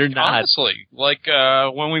 you're not. Honestly, like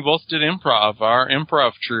when we both did improv, our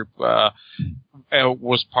improv troupe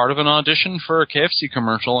was part of an audition for a KFC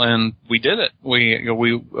commercial, and we did it.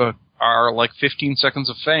 We are like 15 seconds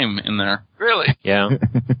of fame in there. Really? Yeah.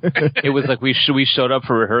 It was like we showed up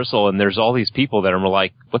for rehearsal, and there's all these people that are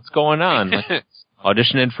like, "What's going on?" Like,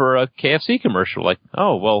 auditioning for a KFC commercial. Like,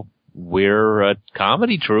 oh, well, we're a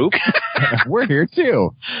comedy troupe. We're here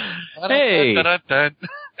too. Hey.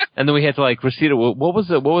 And then we had to like receipt it. What was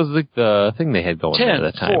the thing they had going on at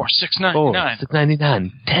that time? 10, 4, 6.99.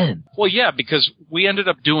 $6.99. 10. Well, yeah, because we ended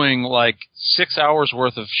up doing like 6 hours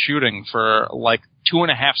worth of shooting for like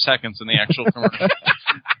 2.5 seconds in the actual commercial.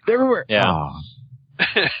 They were. Yeah. Oh.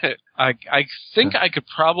 I think I could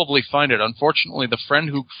probably find it. Unfortunately, the friend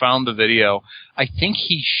who found the video, I think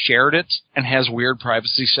he shared it and has weird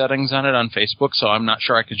privacy settings on it on Facebook, so I'm not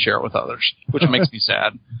sure I can share it with others, which makes me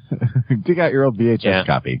sad. Dig out your old VHS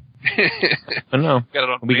copy. I don't know.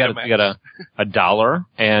 We got $1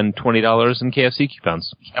 and $20 in KFC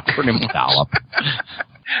coupons. Yeah, pretty much. Dollop.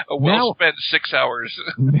 A well-spent 6 hours.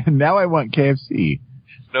 Now I want KFC.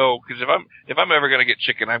 No, because if I'm ever going to get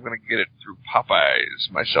chicken, I'm going to get it through Popeyes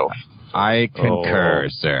myself. I concur,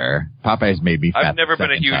 sir. Popeyes made me fat. I've never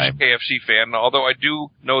been a huge time. KFC fan, although I do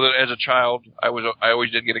know that as a child, I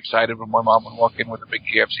always did get excited when my mom would walk in with a big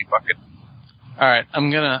KFC bucket. All right, I'm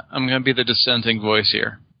gonna be the dissenting voice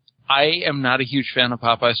here. I am not a huge fan of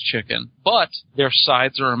Popeye's chicken, but their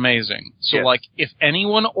sides are amazing. So, like, if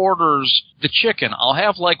anyone orders the chicken, I'll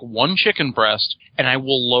have, like, one chicken breast, and I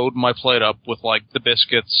will load my plate up with, like, the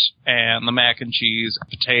biscuits and the mac and cheese,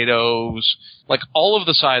 potatoes, like, all of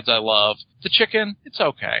the sides I love. The chicken, it's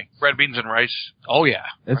okay. Red beans and rice. Oh, yeah.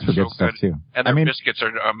 It's for good stuff, too. And their biscuits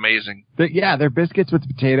are amazing. They're biscuits with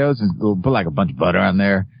potatoes, and we'll put, like, a bunch of butter on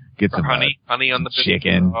there. Get some honey on the biscuit.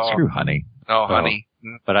 Chicken. Screw honey. No, honey.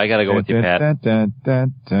 But I gotta go with you, Pat.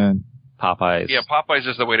 Popeyes. Yeah, Popeyes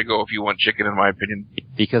is the way to go if you want chicken, in my opinion.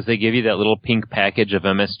 Because they give you that little pink package of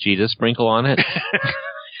MSG to sprinkle on it.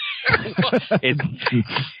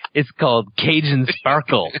 It's called Cajun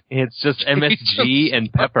Sparkle. It's just MSG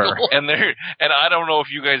and pepper. And I don't know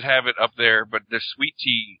if you guys have it up there, but the sweet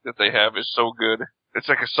tea that they have is so good. It's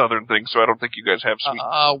like a southern thing, so I don't think you guys have sweet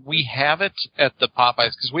tea. We have it at the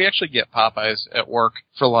Popeyes, because we actually get Popeyes at work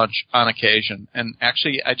for lunch on occasion. And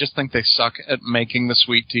actually, I just think they suck at making the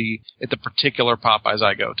sweet tea at the particular Popeyes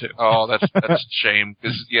I go to. Oh, that's a shame.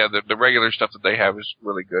 Because, the regular stuff that they have is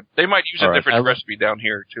really good. They might use a different recipe down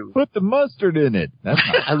here, too. Put the mustard in it. That's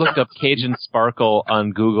I looked up Cajun Sparkle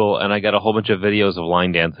on Google, and I got a whole bunch of videos of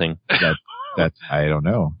line dancing. That's I don't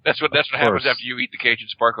know. That's what happens after you eat the Cajun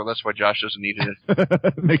Sparkle. That's why Josh doesn't eat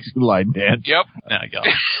it. Makes you line dance. Yep. There you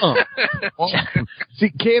go. See,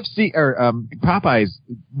 KFC or Popeyes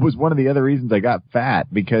was one of the other reasons I got fat,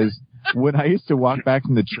 because when I used to walk back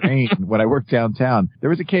from the train when I worked downtown, there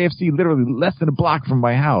was a KFC literally less than a block from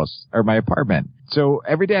my house or my apartment. So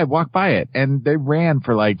every day I'd walk by it, and they ran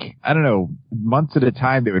for months at a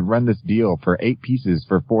time. They would run this deal for 8 pieces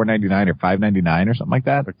for $4.99 or $5.99 or something like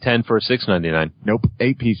that. Or 10 for $6.99. Nope,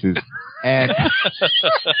 8 pieces. And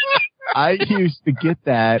I used to get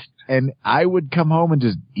that, and I would come home and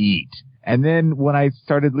just eat. And then when I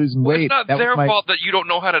started losing weight, it's not their fault that you don't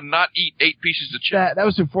know how to not eat 8 pieces of chicken. That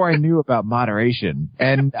was before I knew about moderation.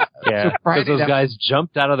 And because those guys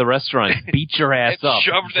jumped out of the restaurant, beat your ass up,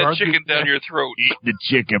 shoved that chicken down your throat. Eat the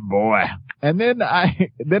chicken, boy. And then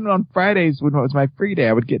on Fridays when it was my free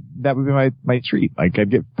day, that would be my treat. Like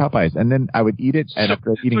I'd get Popeyes, and then I would eat it. And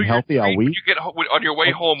after eating healthy all week, you get on your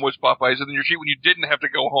way home was Popeyes, and then your treat when you didn't have to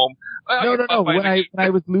go home. No. When I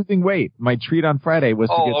was losing weight, my treat on Friday was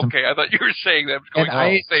to get some. Okay, I thought you were saying that. Going and I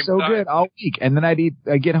ate so good all week, and then I'd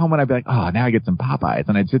get home and I'd be like, oh, now I get some Popeyes,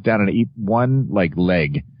 and I'd sit down and eat one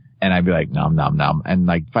leg. And I'd be like, nom, nom, nom. And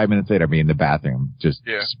 5 minutes later, I'd be in the bathroom just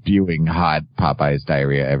spewing hot Popeyes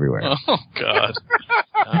diarrhea everywhere. Oh, God.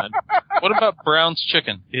 What about Brown's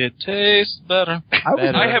Chicken? It tastes better.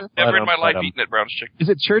 I have never in my life eaten at Brown's Chicken. Is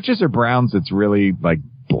it Church's or Brown's that's really,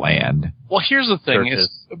 bland? Well, here's the thing.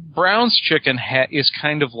 Church's. Brown's Chicken is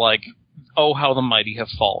kind of like, oh, how the mighty have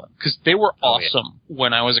fallen. Because they were awesome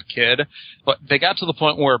when I was a kid, but they got to the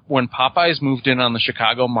point where when Popeyes moved in on the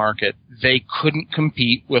Chicago market, they couldn't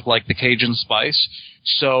compete with, the Cajun Spice.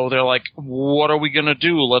 So they're like, what are we going to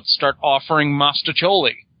do? Let's start offering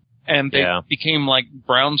mastacholi. And they became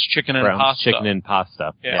Brown's Chicken and Pasta. Chicken and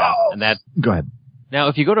Pasta. Yeah. Oh. And that. Go ahead. Now,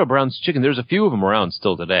 if you go to a Brown's Chicken, there's a few of them around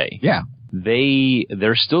still today. Yeah.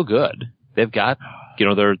 They're still good. They've got,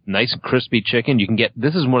 they're nice and crispy chicken.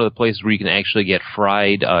 This is one of the places where you can actually get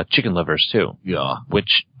fried chicken livers too. Yeah.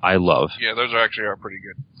 Which I love. Yeah, those are pretty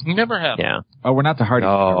good. You never have. Yeah. Oh, we're not to Hardee's.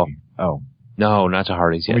 Oh. Oh. No, not to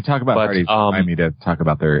Hardee's yet. When we talk about Hardee's, remind me to talk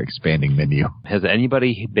about their expanding menu. Has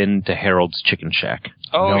anybody been to Harold's Chicken Shack?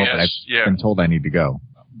 Oh, no, yes. but I've been told I need to go.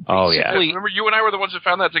 Oh yeah. Remember, you and I were the ones that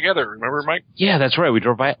found that together. Remember, Mike? Yeah, that's right. We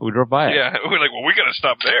drove by it. Yeah, we're like, well, we got to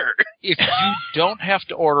stop there. If you don't have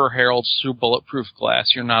to order Harold's through Bulletproof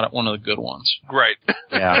Glass, you're not at one of the good ones. Right.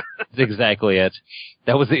 Yeah, that's exactly it.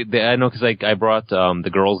 That was I know, because I brought the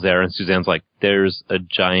girls there, and Suzanne's like, "There's a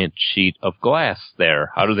giant sheet of glass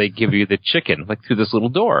there. How do they give you the chicken? Like through this little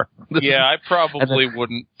door?" Yeah, I probably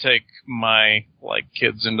wouldn't take my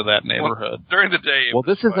kids into that neighborhood. Well, during the day. Well,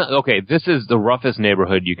 this is not, okay. This is the roughest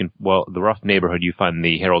neighborhood you can. Well, the rough neighborhood you find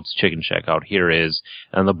the Harold's Chicken Shack out here is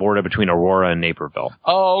on the border between Aurora and Naperville.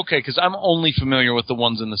 Oh, okay, because I'm only familiar with the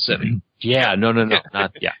ones in the city. Yeah, no,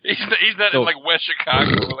 not yeah. He's not in West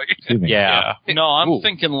Chicago. Yeah. No, I'm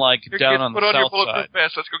thinking down on the south put on your bulletproof side.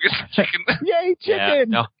 vest. Let's go get some chicken. Yay, chicken! Yeah,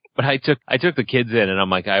 no. But I took the kids in, and I'm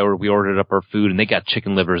like, we ordered up our food, and they got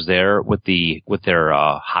chicken livers there with their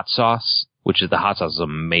hot sauce, which is the hot sauce is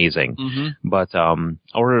amazing. Mm-hmm. But I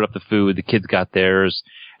ordered up the food, the kids got theirs,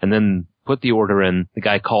 and then put the order in. The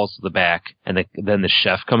guy calls to the back, and then the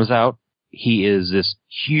chef comes out. He is this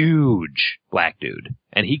huge black dude,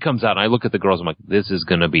 and he comes out, and I look at the girls. I'm like, this is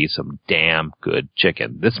gonna be some damn good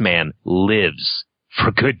chicken. This man lives for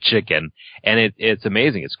good chicken, and it's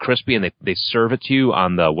amazing. It's crispy, and they serve it to you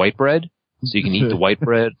on the white bread, so you can eat the white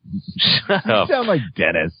bread. Shut You up. sound like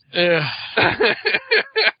Dennis. Yeah.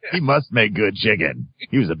 He must make good chicken.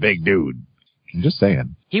 He was a big dude. I'm just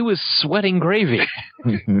saying. He was sweating gravy.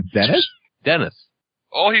 Dennis.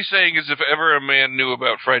 All he's saying is if ever a man knew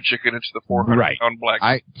about fried chicken, it's the 400-pound black.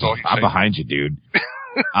 That's all he's I'm saying. behind you, dude.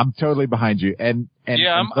 I'm totally behind you. And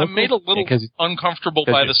Yeah, I'm made a little uncomfortable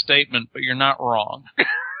by you're- the statement, but you're not wrong.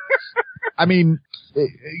 I mean,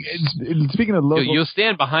 speaking of local, You'll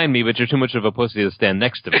stand behind me, but you're too much of a pussy to stand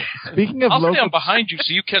next to me. speaking of I'll local, stand behind you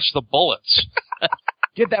so you catch the bullets.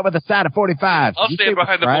 get that with a side of 45. I'll stand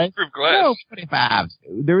behind the bulletproof glass. No, 45s.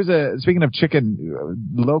 There was speaking of chicken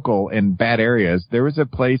local in bad areas, there was a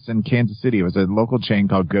place in Kansas City. It was a local chain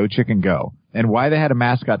called Go Chicken Go. And why they had a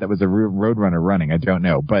mascot that was a roadrunner running, I don't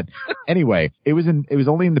know. But anyway, it was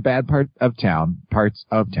only in the bad parts of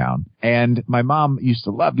town. And my mom used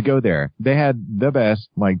to love to go there. They had the best,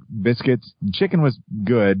 biscuits. Chicken was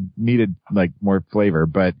good, needed, more flavor,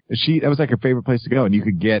 but that was her favorite place to go. And you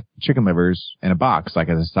could get chicken livers in a box,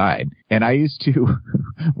 as a side. And I used to,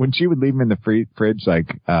 when she would leave them in the fridge,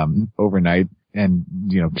 overnight, and,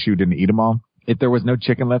 she didn't eat them all. If there was no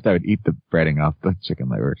chicken left, I would eat the breading off the chicken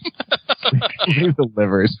livers. Leave the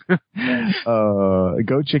livers.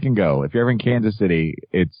 Go Chicken Go. If you're ever in Kansas City,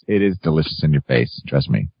 it is delicious in your face. Trust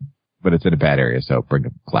me. But it's in a bad area, so bring a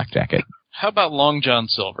flak jacket. How about Long John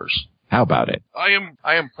Silver's? How about it? I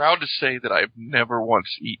am proud to say that I've never once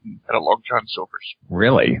eaten at a Long John Silver's.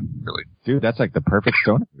 Really? Really. Dude, that's the perfect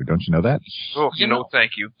stoner food. Don't you know that? Oh, You know,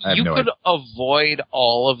 thank you. I have You no could avoid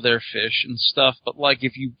all of their fish and stuff, but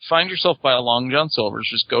if you find yourself by a Long John Silver's,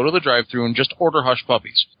 just go to the drive-thru and just order hush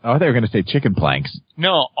puppies. Oh, they were going to say chicken planks.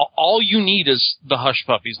 No, all you need is the hush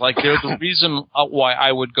puppies. They're the reason why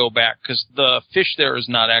I would go back, because the fish there is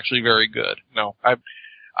not actually very good. No,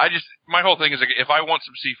 my whole thing is if I want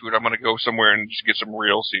some seafood, I'm going to go somewhere and just get some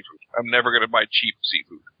real seafood. I'm never going to buy cheap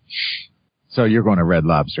seafood. So you're going to Red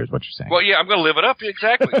Lobster is what you're saying. Well, yeah, I'm going to live it up.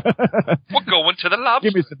 Exactly. We're going to the Lobster.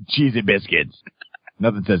 Give me some cheesy biscuits.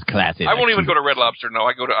 Nothing says classy. I won't even go to Red Lobster. No,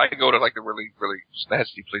 I go to the really, really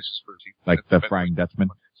nasty places for seafood. Like the Frying Dutchman.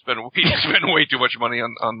 Spend way too much money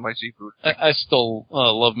on my seafood. I still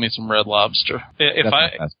love me some Red Lobster.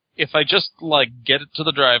 If I just get it to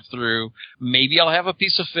the drive-thru, maybe I'll have a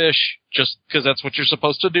piece of fish just because that's what you're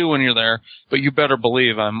supposed to do when you're there. But you better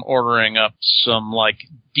believe I'm ordering up some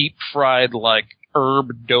deep fried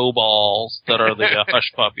herb dough balls that are the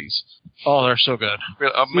hush puppies. Oh, they're so good.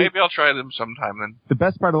 Maybe I'll try them sometime then. The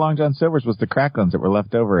best part of Long John Silver's was the cracklins that were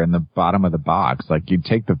left over in the bottom of the box. You'd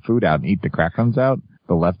take the food out and eat the cracklins out,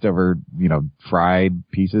 the leftover, fried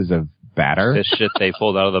pieces of batter. This shit they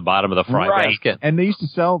pulled out of the bottom of the fry basket. And they used to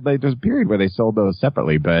sell, there's a period where they sold those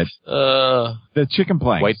separately, but the chicken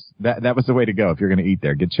planks, that was the way to go. If you're going to eat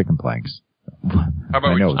there, get chicken planks. How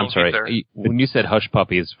about I'm sorry. When you said hush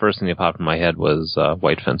puppies, first thing that popped in my head was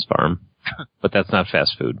White Fence Farm. But that's not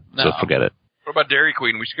fast food, so forget it. What about Dairy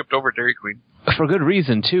Queen? We skipped over Dairy Queen. For good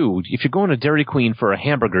reason, too. If you're going to Dairy Queen for a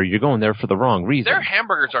hamburger, you're going there for the wrong reason. Their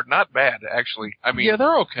hamburgers are not bad, actually. I mean, yeah,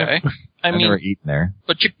 they're okay. I've never eaten there.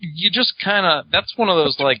 But you just kind of, that's one of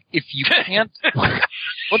those, if you can't,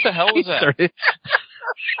 what the hell was that?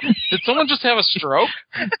 Did someone just have a stroke?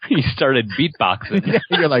 He started beatboxing.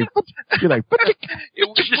 You're like, it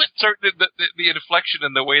was just the inflection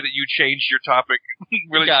and the way that you changed your topic.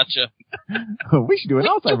 Really, gotcha. We should do an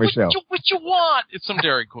Alzheimer's show. What you want? It's some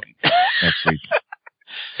Dairy Queen. Next week.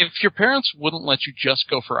 If your parents wouldn't let you just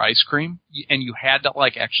go for ice cream and you had to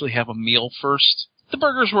like actually have a meal first, the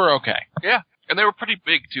burgers were okay. Yeah. And they were pretty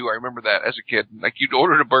big too. I remember that as a kid. Like you'd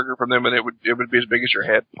order a burger from them, and it would be as big as your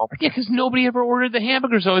head. Yeah, because nobody ever ordered the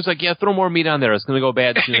hamburgers. Always like, yeah, throw more meat on there. It's going to go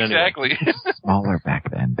bad soon. Exactly. Anyway. Smaller back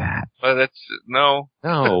then, Pat. But that's no.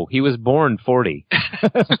 No, he was born 40.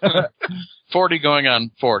 40 going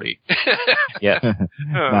on 40. Yeah.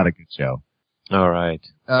 Not a good show. All right.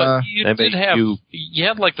 But you I did bet have, you- you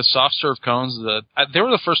had like the soft serve cones that, they were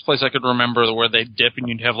the first place I could remember where they dip and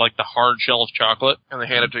you'd have like the hard shell of chocolate. And they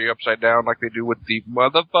hand it to you upside down like they do with the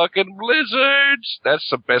motherfucking blizzards. That's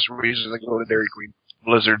the best reason to go to Dairy Queen.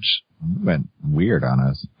 Blizzards. You went weird on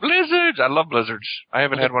us. Blizzards! I love blizzards. I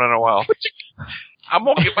haven't had one in a while. I'm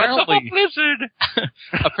gonna get myself a Apparently- blizzard!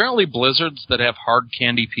 Apparently blizzards that have hard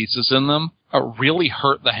candy pieces in them really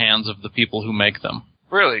hurt the hands of the people who make them.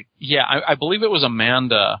 Really? Yeah, I believe it was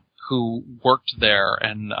Amanda who worked there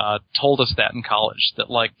and told us that in college, that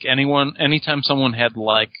like anytime someone had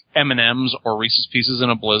like M&Ms or Reese's Pieces in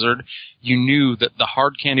a blizzard, you knew that the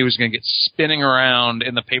hard candy was going to get spinning around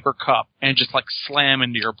in the paper cup and just like slam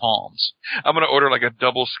into your palms. I'm gonna order like a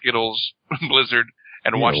double Skittles blizzard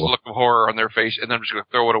and watch Ew. the look of horror on their face, and then I'm just gonna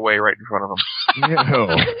throw it away right in front of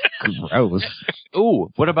them. Ew. Gross. Ooh,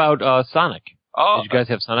 what about Sonic? Oh, Did you guys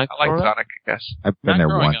have Sonic? I like growing up? Sonic, yes. I've been Not there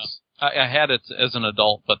growing once. I had it as an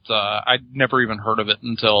adult, but I'd never even heard of it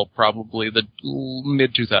until probably the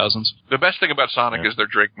mid-2000s. The best thing about Sonic is their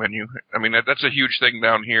drink menu. I mean, that's a huge thing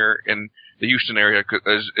down here in the Houston area,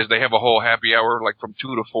 is they have a whole happy hour, like from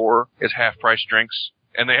 2 to 4 is half-price drinks.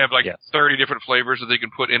 And they have like 30 different flavors that they can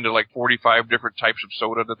put into like 45 different types of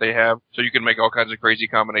soda that they have. So you can make all kinds of crazy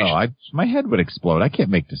combinations. Oh, my head would explode. I can't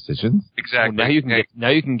make decisions. Exactly. Well, now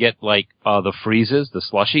you can get like the freezes, the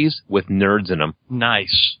slushies with nerds in them.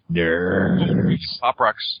 Nice. Nerds. Pop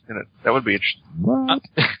Rocks in it. That would be interesting. What?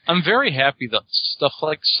 I'm very happy that stuff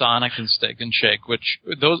like Sonic and Steak and Shake, which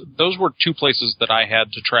those were two places that I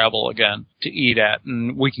had to travel again to eat at,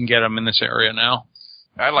 and we can get them in this area now.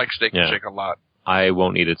 I like Steak and Shake a lot. I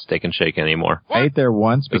won't eat at Steak and Shake anymore. I ate there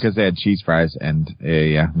once because they had cheese fries, and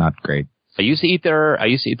yeah, not great. I used to eat there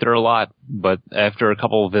a lot, but after a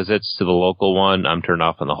couple of visits to the local one, I'm turned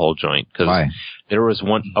off on the whole joint. Why? There was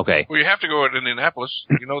one, okay. Well, you have to go to Indianapolis.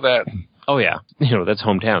 You know that. Oh yeah. That's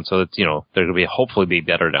hometown, so that's, they're gonna hopefully be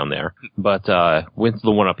better down there. But, went to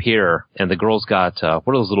the one up here, and the girls got, what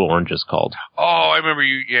are those little oranges called? Oh, I remember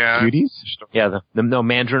you, yeah. Cuties? Yeah, the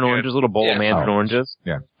mandarin oranges, little bowl of mandarin oranges.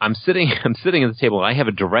 Yeah. I'm sitting at the table, and I have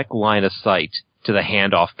a direct line of sight to the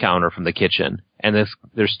handoff counter from the kitchen. And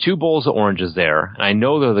there's 2 bowls of oranges there, and I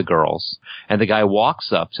know they're the girls. And the guy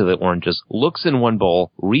walks up to the oranges, looks in one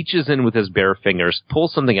bowl, reaches in with his bare fingers,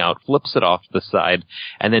 pulls something out, flips it off to the side,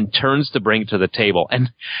 and then turns to bring it to the table. And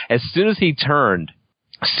as soon as he turned,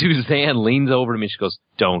 Suzanne leans over to me and she goes,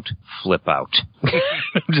 "Don't flip out."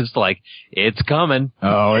 I'm just like, it's coming.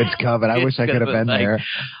 Oh, it's coming. I wish I could have been there.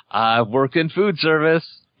 I've worked in food service.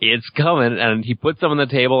 It's coming. And he puts them on the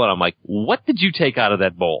table, and I'm like, what did you take out of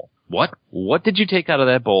that bowl? What did you take out of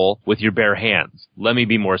that bowl with your bare hands? Let me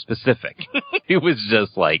be more specific. It was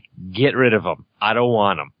just like, get rid of them. I don't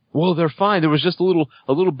want them. Well, they're fine. There was just a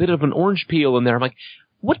little bit of an orange peel in there. I'm like,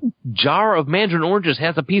 what jar of mandarin oranges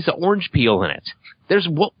has a piece of orange peel in it?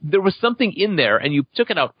 There was something in there, and you took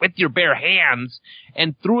it out with your bare hands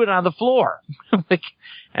and threw it on the floor. Like,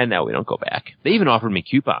 and now we don't go back. They even offered me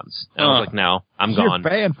coupons. And I was like, no, I'm You're gone.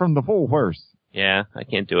 banned from the full horse. Yeah, I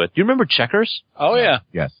can't do it. Do you remember Checkers? Oh yeah.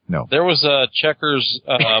 Yes. No. There was a Checkers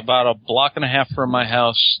about a block and a half from my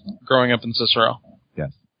house growing up in Cicero.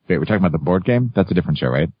 Yes. Wait, we're talking about the board game? That's a different show,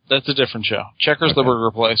 right? That's a different show. Checkers, the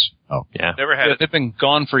burger place. Oh. Yeah. Never had it. They've been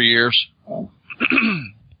gone for years.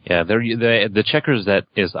 Yeah, the Checkers that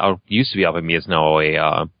used to be up at me is now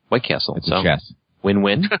a White Castle. It's so a chess.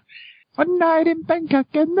 win-win. One night in Bangkok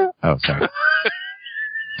and Oh, sorry.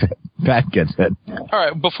 Pat gets it. All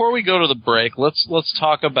right, before we go to the break, let's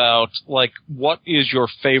talk about like what is your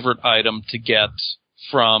favorite item to get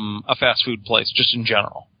from a fast food place, just in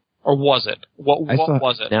general, or was it? What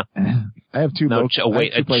was it? Now, I have two. no, I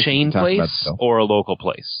have two a chain places to talk about place still. or a local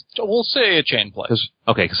place? So we'll say a chain place.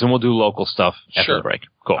 Okay, because then we'll do local stuff after Sure. the break.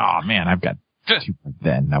 Cool. Oh man, I've got two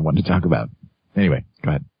then I wanted to talk about. Anyway, go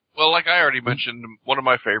ahead. Well, like I already mentioned, one of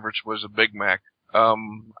my favorites was a Big Mac.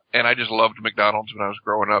 And I just loved McDonald's when I was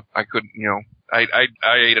growing up. I couldn't, I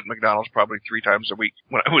ate at McDonald's probably 3 times a week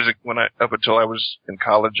up until I was in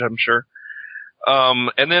college, I'm sure.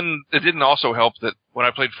 And then it didn't also help that when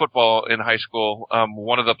I played football in high school,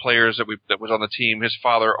 one of the players that was on the team, his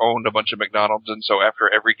father owned a bunch of McDonald's, and so after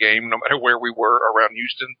every game, no matter where we were around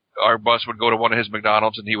Houston, our bus would go to one of his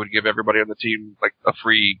McDonald's, and he would give everybody on the team like a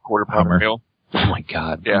free quarter pounder meal. Oh my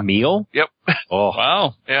God! Yeah. A meal? Yep. Oh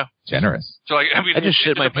Wow. Yeah. Generous. So like, I mean, I just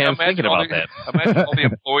shit my pants thinking about that. Imagine all the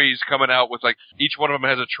employees coming out with like, each one of them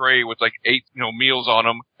has a tray with like 8, meals on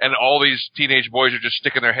them, and all these teenage boys are just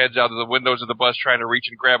sticking their heads out of the windows of the bus trying to reach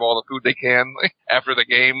and grab all the food they can after the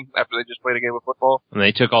game, after they just played a game of football. And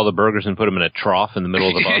they took all the burgers and put them in a trough in the middle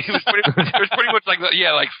of the bus. it was pretty much like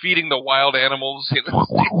like feeding the wild animals.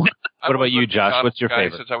 What about you, Josh? What's your guy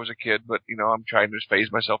favorite? Since I was a kid, but I'm trying to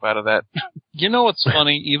phase myself out of that. You know what's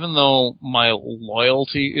funny? Even though my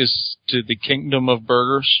loyalty is to the kingdom of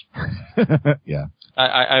burgers, Yeah.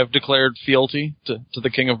 I have declared fealty to the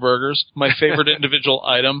king of burgers. My favorite individual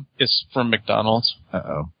item is from McDonald's.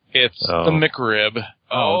 Uh-oh. It's the McRib.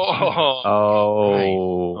 Oh.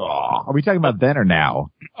 Are we talking about then or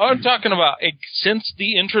now? I'm talking about since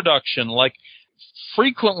the introduction, like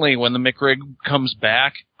frequently when the McRib comes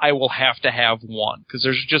back, I will have to have one because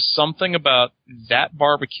there's just something about that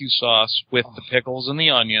barbecue sauce with the pickles and the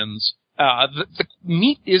onions. The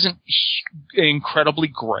meat isn't incredibly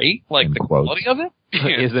great, like the quality of it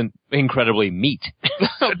isn't incredibly meat.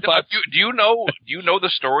 But do you know the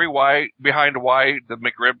story behind why the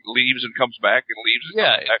McRib leaves and comes back and leaves?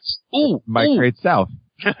 And comes back? Ooh, Migrate south.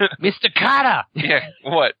 Mr. Carter. Yeah,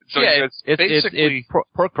 what? So yeah, it's basically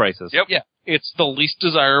pork prices. Yep. Yeah, it's the least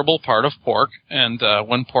desirable part of pork, and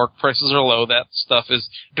when pork prices are low, that stuff is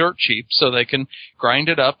dirt cheap, so they can grind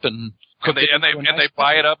it up and cook it. And they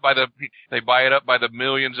buy it up by the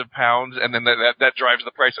millions of pounds, and then that drives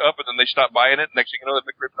the price up, and then they stop buying it. Next thing you know, the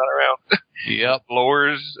McRib's not around. Yep.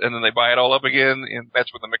 Lowers, and then they buy it all up again, and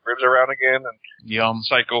that's when the McRib's are around again. And Yum.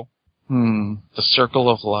 Cycle. The circle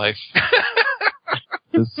of life.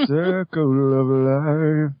 The circle of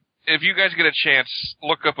life. If you guys get a chance,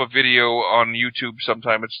 look up a video on YouTube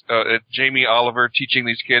sometime. It's Jamie Oliver teaching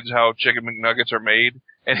these kids how Chicken McNuggets are made.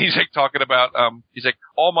 And he's like talking about, he's like,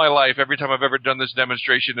 all my life, every time I've ever done this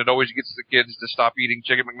demonstration, it always gets the kids to stop eating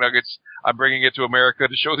Chicken McNuggets. I'm bringing it to America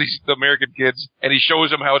to show the American kids. And he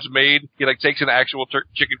shows them how it's made. He like takes an actual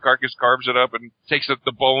chicken carcass, carves it up, and takes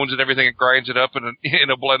the bones and everything and grinds it up in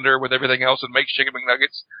a blender with everything else and makes Chicken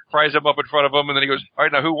McNuggets, fries them up in front of them, and then he goes, all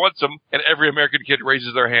right, now who wants them? And every American kid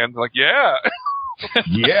raises their hand like, yeah.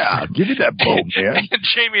 Yeah, give me that bone, man. And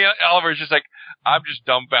Jamie Oliver is just like, I'm just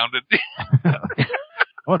dumbfounded.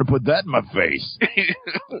 I want to put that in my face.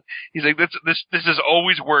 He's like, this has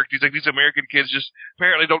always worked. He's like, these American kids just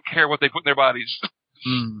apparently don't care what they put in their bodies.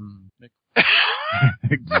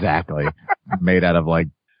 Exactly. Made out of like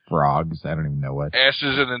frogs. I don't even know what.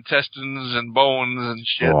 Asses and intestines and bones and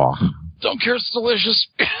shit. Oh. Don't care, it's delicious.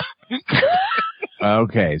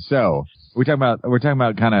 Okay, so we're talking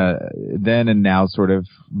about kind of then and now sort of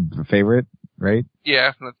favorite, right?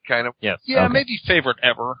 Yeah, that's kind of. Yes. Yeah, Okay. maybe favorite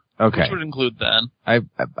ever. Okay. Which would include then.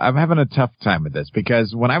 I'm having a tough time with this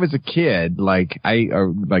because when I was a kid, like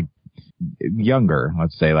younger,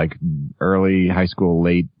 let's say like early high school,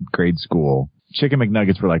 late grade school, Chicken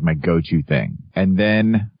McNuggets were like my go-to thing. And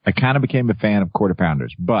then I kind of became a fan of Quarter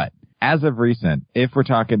Pounders. But as of recent, if we're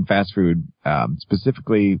talking fast food,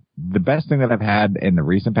 specifically the best thing that I've had in the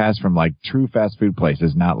recent past from like true fast food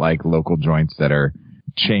places, not like local joints that are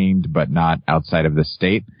chained but not outside of the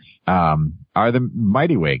state, are the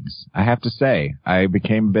Mighty Wigs. I have to say, I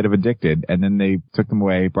became a bit of addicted, and then they took them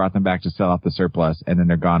away, brought them back to sell off the surplus, and then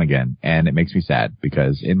they're gone again. And it makes me sad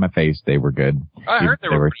because in my face, they were good. I heard they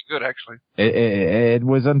were pretty good, actually. It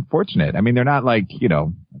was unfortunate. I mean, they're not like,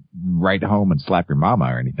 right home and slap your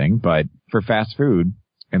mama or anything, but for fast food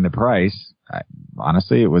and the price,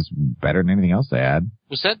 honestly, it was better than anything else they had.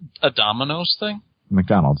 Was that a Domino's thing?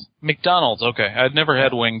 McDonald's. McDonald's, okay. I'd never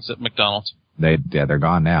had wings at McDonald's. They're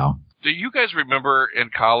gone now. Do you guys remember in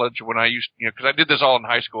college when I used, because I did this all in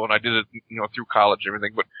high school and I did it, through college and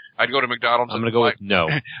everything, but I'd go to McDonald's. I'm going to go with no.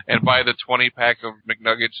 And buy the 20-pack of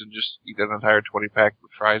McNuggets and just eat an entire 20-pack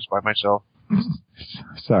with fries by myself.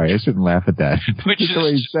 Sorry, I shouldn't laugh at that. Which is the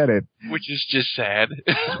way you said it. Which is just sad.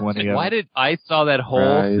 Why did I saw that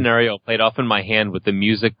whole scenario played off in my hand with the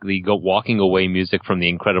music, the walking away music from the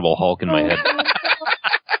Incredible Hulk in my head?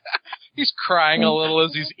 He's crying a little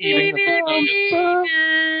as he's eating the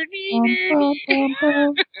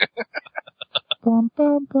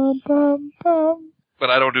But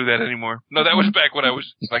I don't do that anymore. No, that was back when I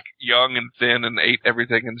was like young and thin and ate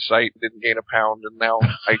everything in sight, didn't gain a pound, and now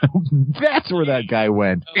I... That's where that guy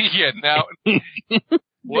went. Yeah, now...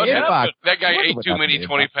 What Yeah. happened? That guy What ate was too that many name?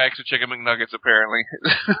 20-packs of Chicken McNuggets, apparently.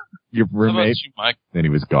 Your How about roommate, you, Mike? then he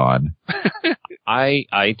was gone.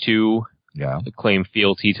 I too Yeah. claim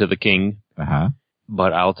fealty to the king, Uh-huh.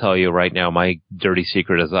 but I'll tell you right now, my dirty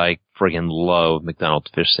secret is I friggin' love McDonald's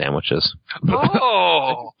fish sandwiches.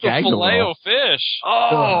 Oh! The Gag 'em filet all. o fish.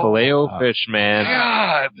 Oh! Filet-O-Fish, man.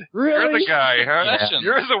 God! You're Really? the guy, huh? Legend.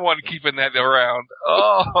 You're the one keeping that around.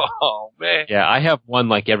 Oh, man. Yeah, I have one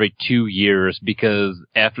like every 2 years because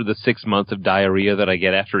after the 6 months of diarrhea that I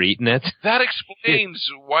get after eating it. That explains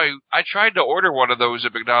why I tried to order one of those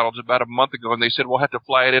at McDonald's about a month ago, and they said we'll have to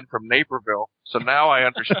fly it in from Naperville. So now I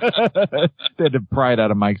understand. They had to pry it out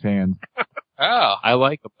of Mike's hands. Oh. I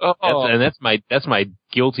like them. Oh, That's my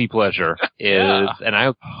guilty pleasure. And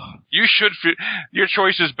you should feel your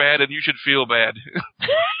choice is bad, and you should feel bad.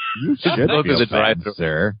 You should Go to feel the bad, drive-thru.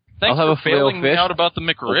 sir. Thanks I'll have for a filet-o bailing me fish. out about the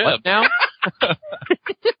McRib. what now?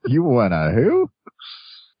 You want a who?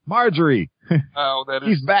 Marjorie. Oh, that is.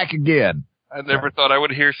 He's back again. I never thought I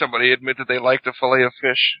would hear somebody admit that they liked a fillet of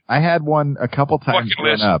fish. I had one a couple times Bucket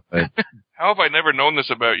growing list. up, but How have I never known this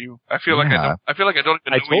about you? I feel like Yeah. I feel like I don't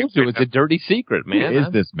even I know told you it's a dirty secret, who man.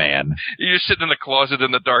 is this man? You're just sitting in the closet in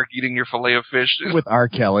the dark eating your fillet of fish. With R.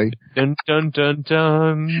 Kelly. Dun dun dun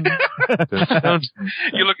dun. Dun, dun.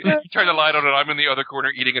 You turn the light on, and I'm in the other corner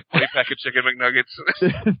eating a 20-pack of Chicken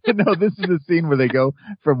McNuggets. No, this is a scene where they go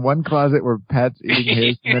from one closet where Pat's eating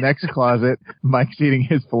his, in the next closet, Mike's eating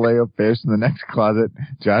his filet of fish, in the next closet,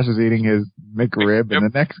 Josh is eating his McRib, in the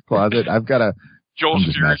next closet, I've got a, Joel's I'm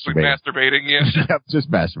just furiously masturbating. Yes. I'm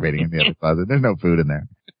just masturbating in the other closet. There's no food in there.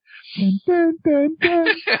 Dun, dun, dun,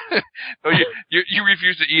 dun. Oh, you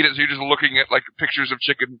refuse to eat it, so you're just looking at like pictures of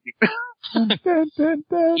chicken. Dun, dun, dun,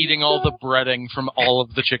 dun, Eating all the breading from all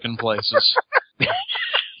of the chicken places.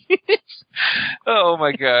 Oh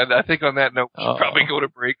my God! I think on that note, we should Oh. probably go to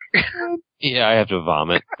break. Yeah, I have to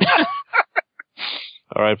vomit.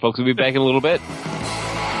 All right, folks, we'll be back in a little bit.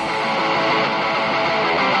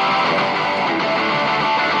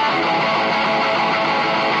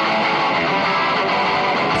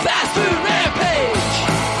 Fast Food Rampage!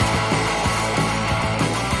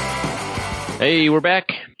 Hey, we're back.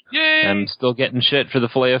 Yay! I'm still getting shit for the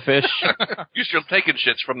filet of fish. You're still taking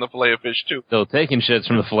shits from the fillet of fish too. Still taking shits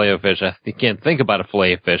from the filet of fish. I can't think about a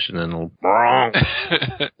filet of fish and then it'll...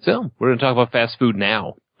 So, we're going to talk about fast food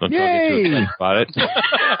now. Don't y'all get too Yay! excited about it.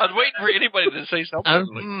 I was waiting for anybody to say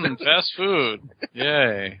something. Fast food.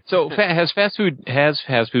 Yay. So, has fast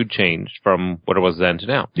food changed from what it was then to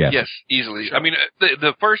now? Yes, easily. I mean,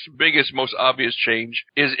 the first biggest, most obvious change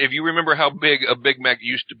is if you remember how big a Big Mac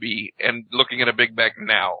used to be, and looking at a Big Mac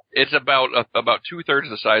now, it's about 2/3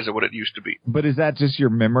 the size of what it used to be. But is that just your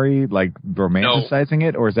memory, like, romanticizing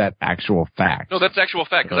it, or is that actual fact? No, that's actual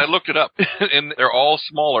fact, because I looked it up, and they're all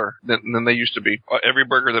smaller than they used to be. Every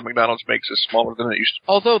burger that McDonald's makes is smaller than it used to be.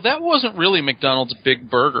 Although that wasn't really McDonald's big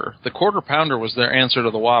burger. The Quarter Pounder was their answer to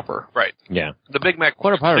the Whopper. Right. Yeah. The Big Mac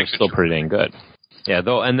Quarter pounder is signature. still pretty dang good. Yeah,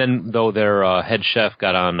 though their head chef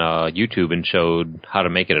got on YouTube and showed how to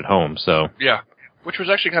make it at home, so Yeah, which was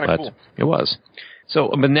actually kind of cool. it was. So,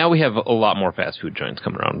 but now we have a lot more fast food joints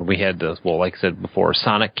coming around. We had, like I said before,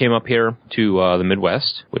 Sonic came up here to the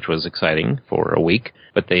Midwest, which was exciting for a week.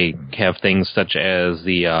 But they have things such as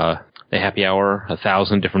the happy hour,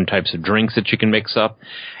 1,000 different types of drinks that you can mix up,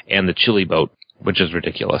 and the chili boat, which is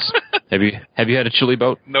ridiculous. Have you had a chili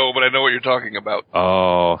boat? No, but I know what you're talking about.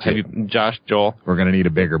 Oh, have you, Josh, Joel? We're going to need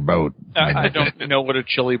a bigger boat. I don't know what a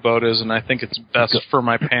chili boat is, and I think it's best for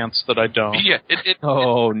my pants that I don't. Yeah,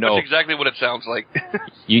 Oh no! That's exactly what it sounds like.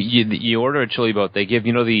 You order a chili boat. They give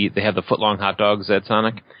they have the foot-long hot dogs at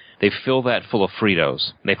Sonic. They fill that full of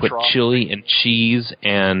Fritos. They put Trough. chili and cheese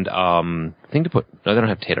and thing to put. No, they don't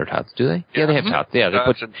have tater tots, do they? Yeah, they have tots. Yeah,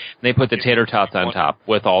 they put the tater tots on top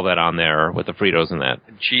with all that on there with the Fritos and that.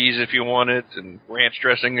 And cheese if you want it, and ranch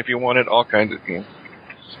dressing if you want it, all kinds of things.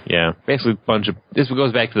 Yeah, basically a bunch of. This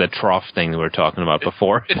goes back to the trough thing that we were talking about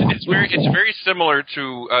before. It's very similar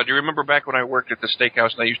to. Do you remember back when I worked at the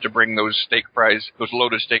steakhouse and I used to bring those steak fries, those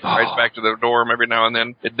loaded steak fries, back to the dorm every now and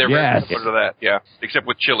then? They're Yes. very similar to that, yeah. Except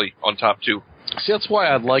with chili on top too. See, that's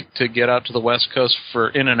why I'd like to get out to the West Coast for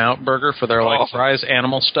In-N-Out Burger for their fries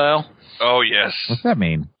animal style. Oh yes. What's that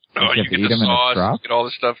mean? Oh, you have to get eat the them in a sauce, straw? you get all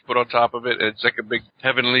the stuff put on top of it. It's like a big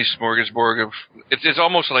heavenly smorgasbord of. It's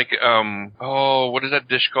almost like what is that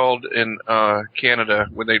dish called in Canada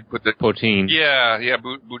when they put the Poutine. Yeah,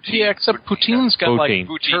 poutine. Yeah, except poutine's got Poutine.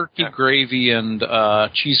 like turkey gravy and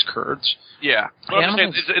cheese curds. Yeah, but I'm saying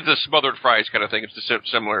Animals- it's a smothered fries kind of thing. It's a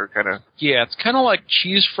similar kind of. Yeah, it's kind of like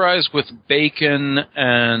cheese fries with bacon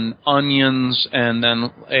and onions, and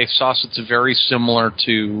then a sauce that's very similar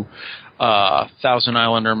to Thousand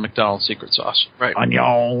Islander McDonald's secret sauce. Right.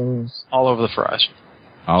 Onions. All over the fries.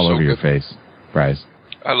 All So over your good. face. Fries.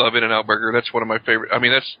 I love In-N-Out Burger. That's one of my favorite. I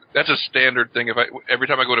mean, that's a standard thing. Every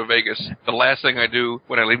time I go to Vegas, the last thing I do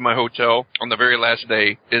when I leave my hotel on the very last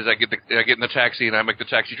day is I get in the taxi and I make the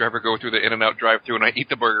taxi driver go through the In-N-Out drive-thru and I eat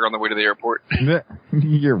the burger on the way to the airport.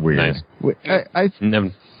 You're weird. Nice. Wait,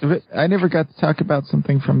 I never got to talk about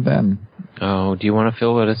something from Ben. Oh, do you want to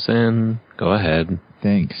fill us in? Go ahead.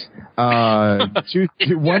 Thanks.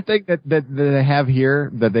 One thing that they have here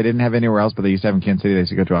that they didn't have anywhere else, but they used to have in Kansas City, they used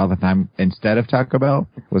to go to all the time instead of Taco Bell,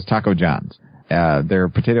 was Taco John's. Their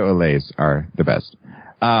potato olays are the best.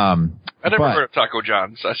 I never heard of Taco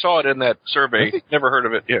John's. I saw it in that survey. Really? Never heard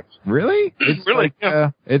of it. Yeah. Really? It's Really? like, Yeah.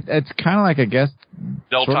 it's kind of like, I guess,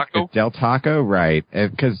 Del sort of Taco? like Del Taco, right?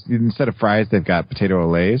 Because instead of fries, they've got potato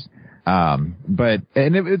olays.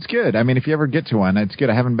 It's good. I mean, if you ever get to one, it's good.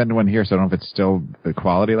 I haven't been to one here, so I don't know if it's still the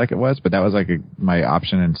quality like it was, but that was like my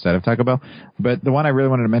option instead of Taco Bell. But the one I really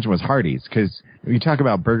wanted to mention was Hardee's, because you talk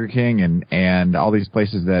about Burger King and all these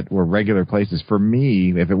places that were regular places. For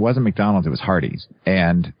me, if it wasn't McDonald's, it was Hardee's.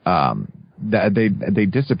 And, they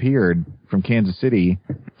disappeared from Kansas City,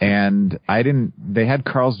 and they had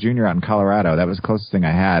Carl's Jr. out in Colorado. That was the closest thing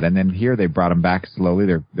I had. And then here they brought them back slowly.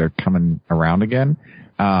 They're coming around again.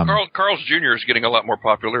 Carl's Jr. is getting a lot more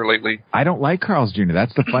popular lately. I don't like Carl's Jr.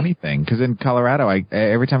 That's the funny thing, because in Colorado,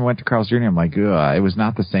 every time I went to Carl's Jr., I'm like, ugh, it was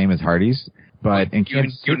not the same as Hardee's. But in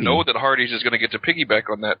Kansas City, you know that Hardee's is going to get to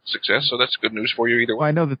piggyback on that success, so that's good news for you either way. well,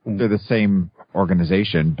 I know that they're the same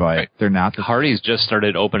organization, but Right. they're not. Hardee's just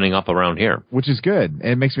started opening up around here. Which is good.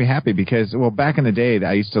 It makes me happy because, well, back in the day,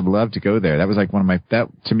 I used to love to go there. That was like that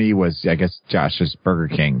to me was, I guess, Josh's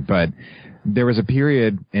Burger King. But there was a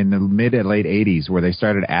period in the mid and late 80s where they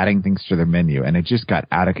started adding things to their menu, and it just got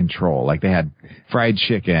out of control. Like they had fried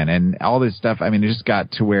chicken and all this stuff. I mean, it just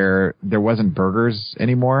got to where there wasn't burgers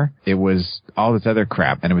anymore. It was all this other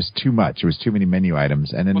crap, and it was too much. It was too many menu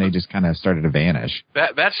items, and then they just kind of started to vanish.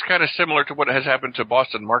 That's kind of similar to what has happened to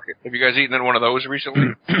Boston Market. Have you guys eaten in one of those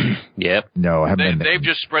recently? Yep. No, I haven't been there They've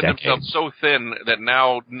just spread decades. themselves so thin that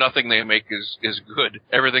now nothing they make is good.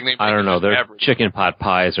 Everything they make I don't know. is Their average. chicken pot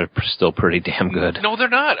pies are still pretty damn good. No, they're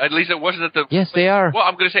not. At least it wasn't at the... Yes, they are. Well,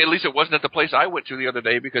 I'm going to say at least it wasn't at the place I went to the other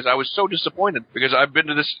day because I was so disappointed because I've been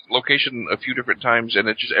to this location a few different times and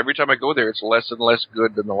it just every time I go there it's less and less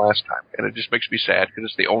good than the last time. And it just makes me sad because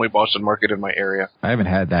it's the only Boston Market in my area. I haven't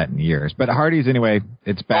had that in years. But Hardee's, anyway,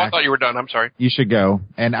 it's Oh, I back. thought you were done. I'm sorry. You should go.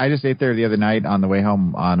 And I just ate there the other night on the way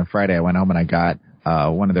home on a Friday. I went home and I got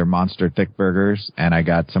one of their monster thick burgers, and I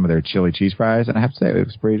got some of their chili cheese fries, and I have to say it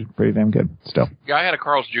was pretty damn good still. Yeah, I had a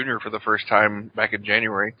Carl's Jr. for the first time back in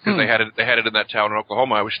January because they had it in that town in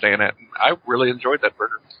Oklahoma I was staying at. I really enjoyed that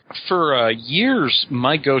burger. For years,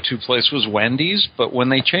 my go-to place was Wendy's, but when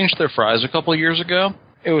they changed their fries a couple of years ago,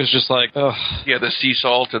 it was just like, ugh. Yeah, the sea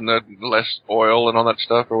salt and the less oil and all that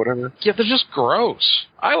stuff or whatever. Yeah, they're just gross.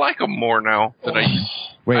 I like them more now than I used.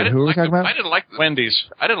 Wait, who are we talking about? I didn't like them. Wendy's.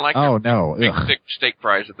 I didn't like Oh, their no. big Ugh. thick steak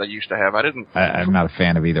fries that they used to have. I'm not a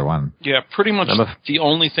fan of either one. Yeah, pretty much the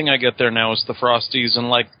only thing I get there now is the Frosties and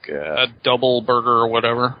like a double burger or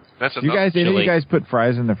whatever. That's You guys, any of you guys put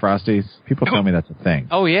fries in the Frosties? People tell me that's a thing.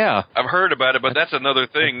 Oh, yeah. I've heard about it, but that's another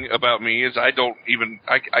thing about me is I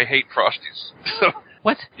hate Frosties. So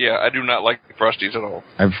What? yeah, I do not like the Frosties at all.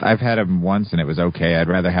 I've had them once and it was okay. I'd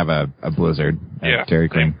rather have a Blizzard, Yeah. Dairy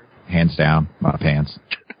Cream, hands down, my pants.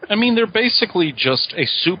 I mean, they're basically just a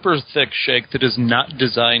super thick shake that is not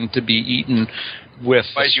designed to be eaten with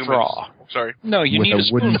By a humans. straw. Sorry. No, you with need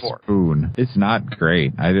a wooden spoon for it. spoon. It's not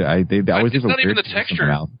great. They always It's leave a not even weird the taste in my texture.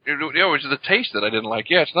 mouth. It was the taste that I didn't like.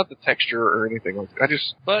 Yeah, it's not the texture or anything like that. I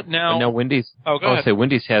just... But now, No, Wendy's. Oh, go I would ahead. say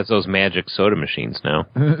Wendy's has those magic soda machines now.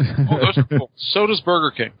 Oh, those are cool. so does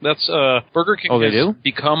Burger King. That's Burger King Oh, they has do?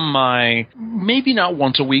 become my, maybe not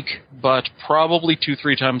once a week, but probably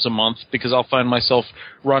 2-3 times a month because I'll find myself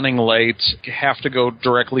running late, have to go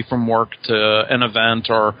directly from work to an event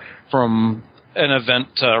or from an event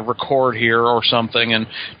to record here or something and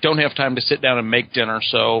don't have time to sit down and make dinner,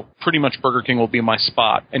 so pretty much Burger King will be my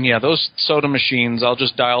spot. And yeah, those soda machines, I'll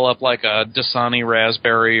just dial up like a Dasani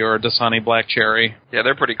Raspberry or a Dasani Black Cherry. Yeah,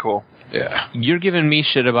 they're pretty cool. Yeah. You're giving me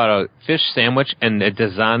shit about a fish sandwich and a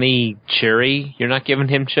Dasani cherry you're not giving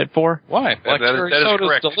him shit for? Why? Black that is- cherry that is soda is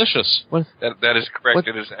correct. delicious. What? That is correct. What?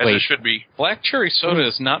 It is as Wait. it should be. Black cherry soda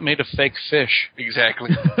is not made of fake fish. Exactly.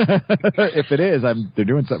 If it is, they're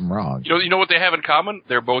doing something wrong. You know what they have in common?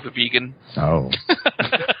 They're both vegan. Oh,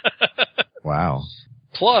 wow.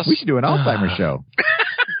 Plus, We should do an Alzheimer's show.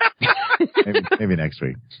 maybe next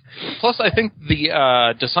week. Plus, I think the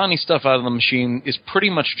Dasani stuff out of the machine is pretty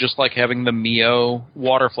much just like having the Mio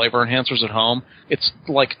water flavor enhancers at home. It's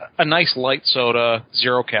like a nice light soda,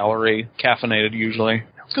 0 calorie, caffeinated usually.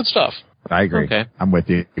 It's good stuff. I agree. Okay. I'm with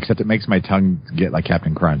you. Except it makes my tongue get like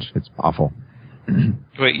Captain Crunch. It's awful.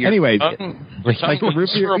 Wait, Anyway, your like tongue the root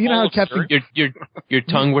beer, you know how Captain, Your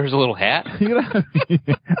tongue wears a little hat? you know,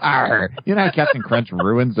 you know how Captain Crunch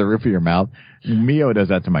ruins the roof of your mouth? Mio does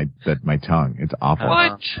that to my tongue. It's awful.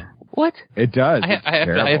 What? It does.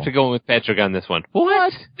 I have to go with Patrick on this one.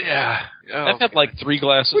 What? Yeah. Oh, I've had like 3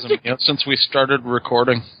 glasses of Mio since we started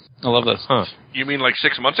recording. I love this. Huh. you mean like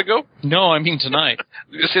 6 months ago? No, I mean tonight.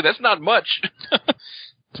 You say that's not much.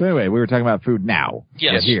 So anyway, we were talking about food now.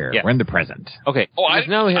 Yes. We're here. Yeah. We're in the present. Okay. Oh, I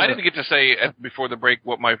Now we have didn't get to say before the break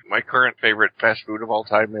what my current favorite fast food of all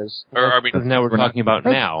time is. Or I mean, now we're we're not- talking about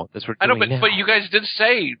now. That's what I know, we're doing but now. you guys did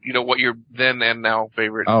say what your then and now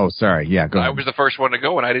favorite. Oh, sorry. Yeah, go I ahead. was the first one to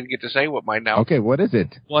go, and I didn't get to say what mine now. Okay, what is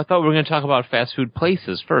it? Well, I thought we were going to talk about fast food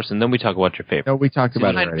places first, and then we talk about your favorite. No, we talked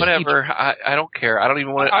about it Fine, already. whatever. I don't care. I don't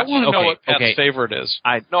even want to. I want to know Okay, what Pat's okay. favorite is.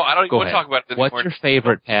 No, I don't even Go want to ahead. talk about it anymore. What's your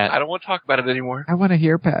favorite, Pat? I don't want to talk about it anymore. I want to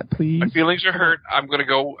hear Pat, please. My feelings are hurt. I'm gonna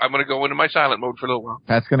go into my silent mode for a little while.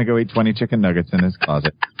 Pat's gonna go eat 20 chicken nuggets in his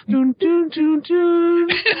closet. I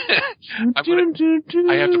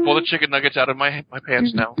have to pull the chicken nuggets out of my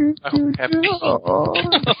pants now. I hope happy.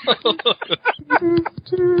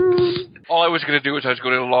 All I was going to do is I was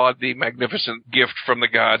going to laud the magnificent gift from the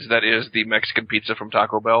gods that is the Mexican pizza from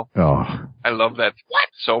Taco Bell. Oh, I love that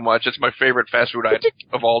so much. It's my favorite fast food item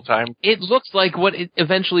of all time. It looks like what it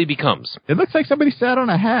eventually becomes. it looks like somebody sat on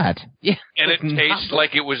a hat. Yeah. And it tastes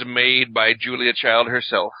like it was made by Julia Child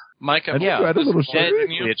herself. Mike, I think you had a little Dead sugar.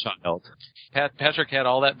 Julia Child. Patrick had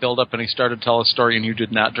all that build up and he started to tell a story and you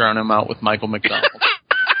did not drown him out with Michael McDonald.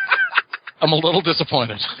 I'm a little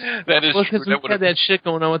disappointed. That is Well, true. because we had that shit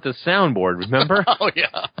going on with the soundboard, remember? Oh, yeah.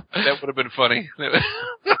 That would have been funny.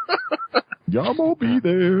 Y'all won't be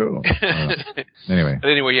there. Anyway. But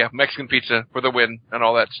anyway, yeah, Mexican pizza for the win and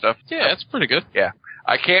all that stuff. Yeah, it's pretty good. Yeah.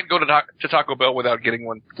 I can't go to Taco Bell without getting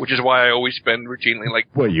one, which is why I always spend routinely like...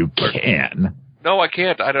 Well, you can. No, I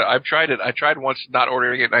can't. I've tried it. I tried once not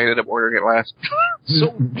ordering it, and I ended up ordering it last. So,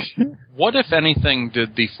 what, if anything,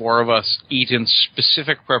 did the 4 of us eat in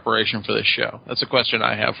specific preparation for this show? That's a question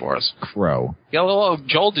I have for us. Crow. Yeah, well,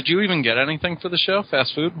 Joel, did you even get anything for the show,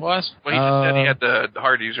 fast food-wise? Well, he just said he had the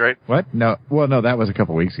Hardee's, right? What? No. Well, no, that was a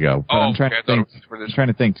couple weeks ago. But I'm trying okay. I to thought think. it was for I'm this. trying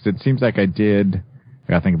to think. 'Cause it seems like I did. I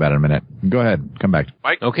gotta think about it in a minute. Go ahead. Come back.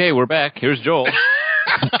 Mike? Okay, we're back. Here's Joel.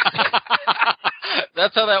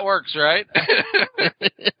 That's how that works, right?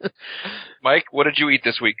 Mike, what did you eat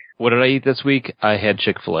this week? What did I eat this week? I had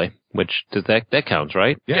Chick-fil-A, which does that counts,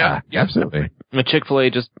 right? Yeah, Yeah. absolutely. At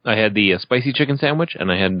Chick-fil-A, I had the spicy chicken sandwich,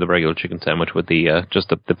 and I had the regular chicken sandwich with the just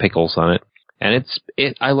the pickles on it. And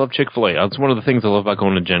I love Chick-fil-A. It's one of the things I love about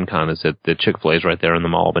going to Gen Con is that the Chick-fil-A is right there in the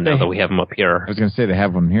mall, but now that we have them up I here, was gonna say they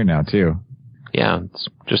have one here now too, yeah, it's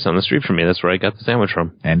just down the street from me. That's where I got the sandwich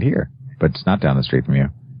from. and here, but it's not down the street from you.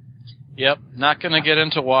 Yep. Not going to get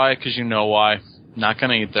into why, because you know why. Not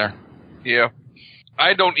going to eat there. Yeah.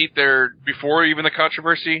 I don't eat there before even the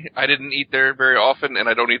controversy. I didn't eat there very often, and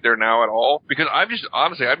I don't eat there now at all. Because I've just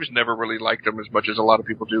never really liked them as much as a lot of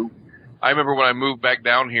people do. I remember when I moved back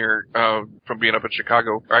down here from being up in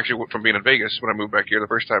Chicago, or actually from being in Vegas when I moved back here the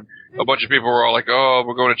first time, a bunch of people were all like, "Oh,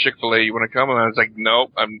 we're going to Chick-fil-A. You want to come?" And I was like,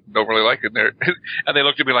 "Nope, I don't really like it there." And they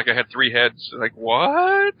looked at me like I had 3 heads. Like,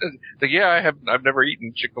 what? Like, yeah, I've never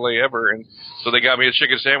eaten Chick-fil-A ever. And so they got me a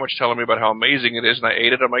chicken sandwich telling me about how amazing it is, and I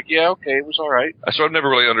ate it. I'm like, yeah, okay, it was all right. So I've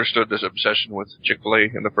never really understood this obsession with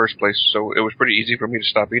Chick-fil-A in the first place. So it was pretty easy for me to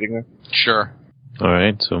stop eating them. Sure. All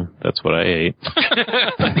right, so that's what I ate.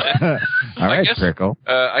 All right, guess- Trickle.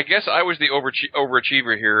 I guess I was the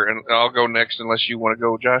overachiever here, and I'll go next unless you want to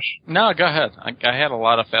go, Josh. No, go ahead. I had a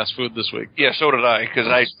lot of fast food this week. Yeah, so did I, because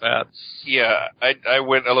Fat. I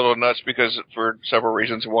went a little nuts because for several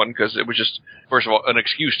reasons. One, because it was just, first of all, an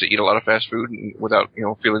excuse to eat a lot of fast food and without,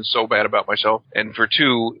 feeling so bad about myself. And for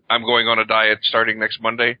 2, I'm going on a diet starting next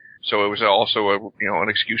Monday. So it was also an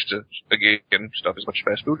excuse to, again, stuff as much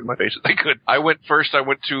fast food in my face as I could. I went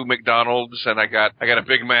to McDonald's and I got a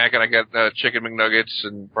Big Mac and I got chicken McNuggets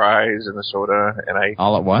and fries and a soda and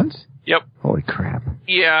All at once? Yep. Holy crap.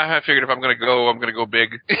 Yeah, I figured if I'm gonna go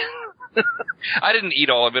big. I didn't eat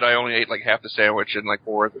all of it. I only ate like half the sandwich and like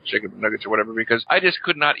 4 of the chicken McNuggets or whatever because I just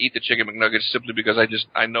could not eat the chicken McNuggets simply because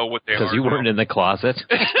I know what they are. Because you weren't in the closet.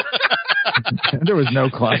 There was no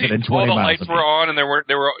closet in 20 all the miles. lights were on, and there were,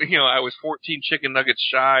 I was 14 chicken nuggets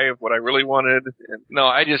shy of what I really wanted. And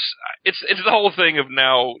no, it's the whole thing of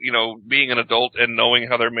now, being an adult and knowing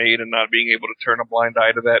how they're made and not being able to turn a blind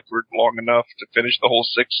eye to that for long enough to finish the whole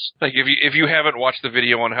 6. Like if you haven't watched the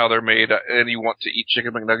video on how they're made and you want to eat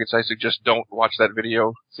chicken McNuggets, I suggest don't watch that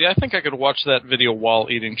video. See, I think I could watch that video while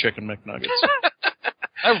eating chicken McNuggets.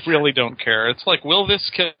 I really don't care. It's like, will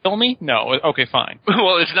this kill me? No. Okay, fine.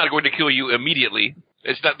 Well, it's not going to kill you immediately.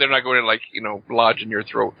 They're not going to lodge in your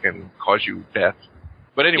throat and cause you death.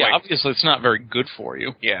 But anyway. Yeah, obviously it's not very good for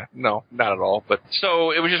you. Yeah, no, not at all. But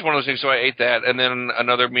so it was just one of those things. So I ate that, and then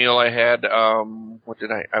another meal I had. What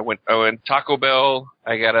did I went Taco Bell.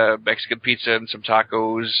 I got a Mexican pizza and some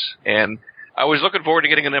tacos, and I was looking forward to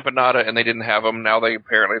getting an empanada, and they didn't have them. Now they've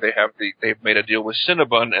made a deal with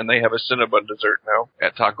Cinnabon, and they have a Cinnabon dessert now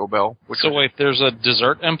at Taco Bell. Wait, there's a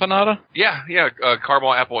dessert empanada? Yeah,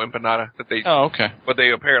 caramel apple empanada that they. Oh, okay. But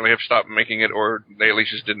they apparently have stopped making it, or they at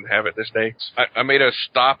least just didn't have it this day. I made a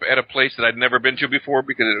stop at a place that I'd never been to before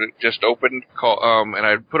because it just opened. And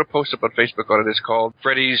I put a post up on Facebook on it. It's called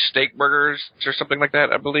Freddy's Steak Burgers or something like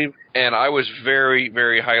that, I believe. And I was very,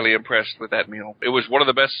 very highly impressed with that meal. It was one of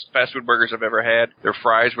the best fast food burgers I've ever had. Their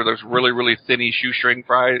fries were those really, really thinny shoestring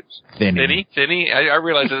fries. Thinny? I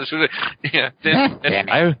realized that this was thin.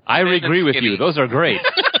 I agree with you. Those are great.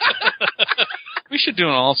 We should do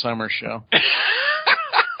an Alzheimer's show.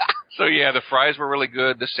 So yeah, the fries were really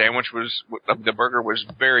good. The burger was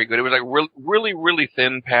very good. It was like really, really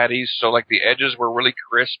thin patties. So like the edges were really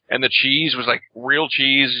crisp, and the cheese was like real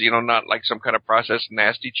cheese, not like some kind of processed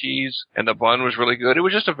nasty cheese. And the bun was really good. It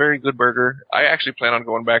was just a very good burger. I actually plan on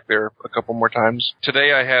going back there a couple more times.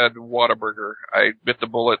 Today I had Whataburger. I bit the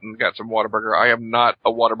bullet and got some Whataburger. I am not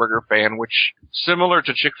a Whataburger fan, which similar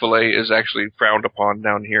to Chick-fil-A is actually frowned upon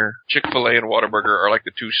down here. Chick-fil-A and Whataburger are like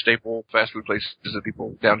the two staple fast food places that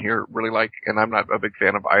people down here really like, and I'm not a big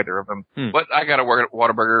fan of either of them. But I got a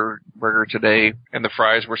Whataburger burger today, and the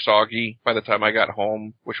fries were soggy by the time I got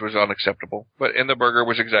home, which was unacceptable. And the burger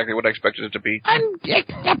was exactly what I expected it to be.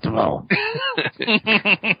 Unacceptable.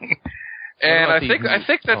 And I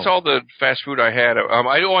think that's all the fast food I had.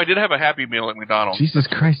 I did have a Happy Meal at McDonald's. Jesus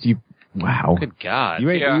Christ, wow. Good God. You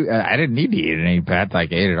ate, I didn't need to eat any, Pat. I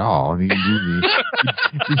ate it all. Did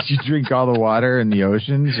you drink all the water in the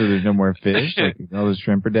ocean so there's no more fish? Like all the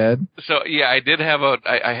shrimp are dead? So, yeah, I did have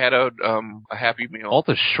I had a Happy Meal. All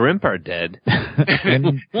the shrimp are dead.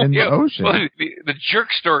 in the ocean. Well, the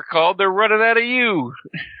jerk store called. They're running out of you.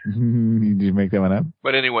 Did you make that one up?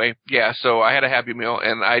 But anyway, yeah, so I had a Happy Meal,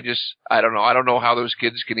 and I don't know. I don't know how those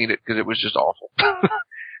kids can eat it because it was just awful.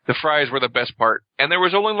 The fries were the best part. And there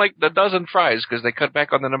was only like a dozen fries because they cut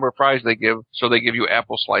back on the number of fries they give, so they give you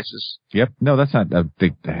apple slices. Yep. No, that's not a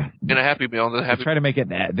big... In a Happy Meal. They try to make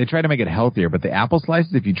it healthier, but the apple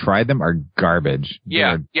slices, if you tried them, are garbage.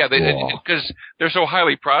 Because they're so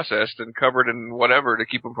highly processed and covered in whatever to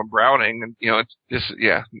keep them from browning. And, it's just,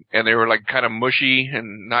 and they were like kind of mushy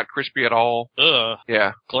and not crispy at all. Ugh.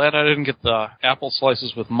 Yeah. Glad I didn't get the apple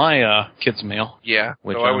slices with my kids' meal. Yeah.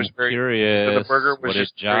 Which so I was very curious. So the burger was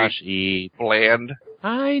just Josh eat? Bland.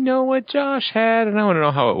 I know what Josh had, and I want to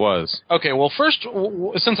know how it was. Okay, well, first,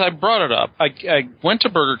 since I brought it up, I went to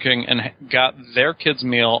Burger King and got their kids'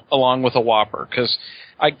 meal along with a Whopper, because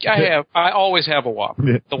I always have a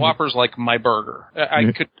Whopper. The Whopper's like my burger. I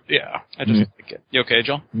just like it. You okay,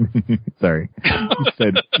 Joe? Sorry.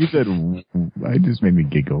 You said, I just made me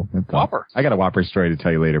giggle. Whopper. I got a Whopper story to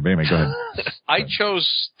tell you later, but anyway, go ahead. I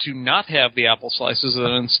chose to not have the apple slices,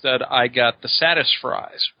 and instead I got the Satis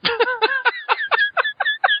fries.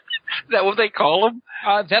 Is that what they call them?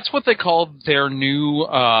 That's what they call their new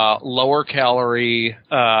lower calorie,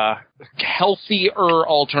 healthier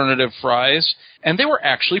alternative fries, and they were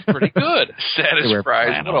actually pretty good. Satis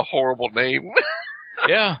fries. What a horrible name.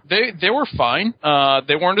 Yeah, they were fine.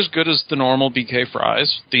 They weren't as good as the normal BK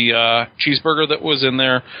fries. The cheeseburger that was in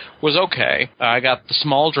there was okay. I got the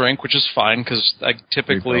small drink, which is fine because I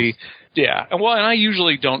typically... Yeah, well, and I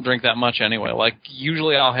usually don't drink that much anyway. Like,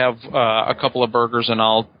 usually I'll have a couple of burgers and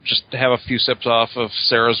I'll just have a few sips off of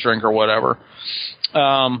Sarah's drink or whatever.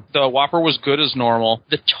 The Whopper was good as normal.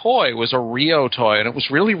 The toy was a Rio toy, and it was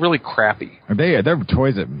really, really crappy. Their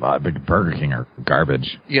toys at Burger King are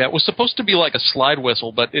garbage. Yeah, it was supposed to be like a slide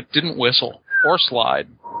whistle, but it didn't whistle or slide.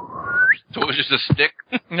 So it was just a stick?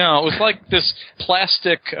 No, it was like this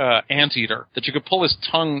plastic anteater that you could pull his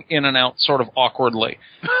tongue in and out sort of awkwardly.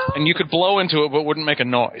 And you could blow into it, but it wouldn't make a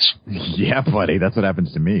noise. Yeah, buddy, that's what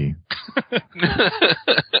happens to me.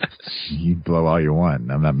 You blow all you want.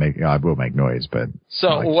 I will make noise, but...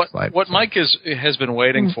 So what Mike has been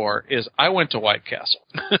waiting for is I went to White Castle.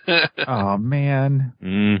 Oh, man.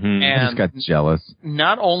 Mm-hmm. I just got jealous.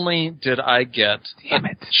 Not only did I get a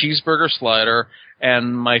cheeseburger slider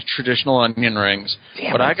and my traditional onion rings,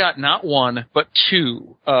 but I got not one, but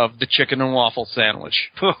two of the chicken and waffle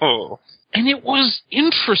sandwich. Oh. And it was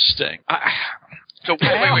interesting. So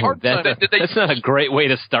wait. That's not a great way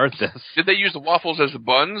to start this. Did they use the waffles as the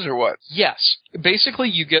buns or what? Yes. Basically,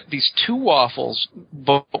 you get these two waffles,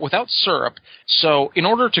 but without syrup. So in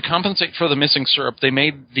order to compensate for the missing syrup, they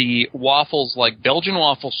made the waffles like Belgian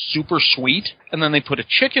waffles super sweet, and then they put a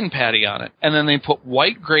chicken patty on it, and then they put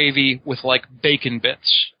white gravy with like bacon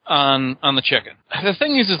bits on the chicken. The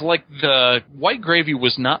thing is like the white gravy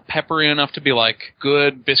was not peppery enough to be like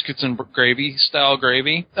good biscuits and gravy style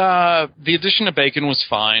gravy. The addition of bacon was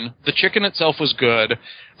fine. The chicken itself was good,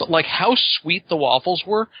 but like how sweet the waffles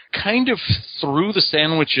were kind of threw the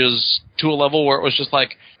sandwiches to a level where it was just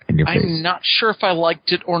like, I'm not sure if I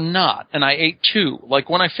liked it or not, and I ate two. Like,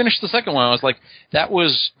 when I finished the second one, I was like, that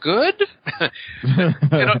was good?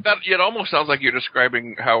 It almost sounds like you're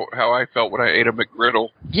describing how I felt when I ate a McGriddle.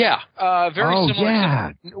 Yeah, very similar.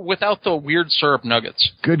 Yeah. Without the weird syrup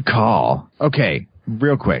nuggets. Good call. Okay,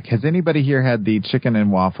 real quick. Has anybody here had the chicken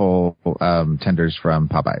and waffle tenders from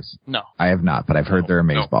Popeyes? No. I have not, but I've heard they're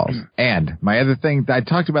amazeballs. And my other thing that I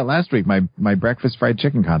talked about last week, my breakfast fried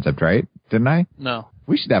chicken concept, right? Didn't I? No.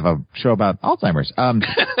 We should have a show about Alzheimer's.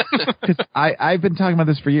 Because I've been talking about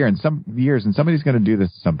this for years, and somebody's going to do this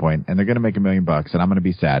at some point, and they're going to make $1 million, and I'm going to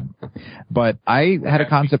be sad. But I had a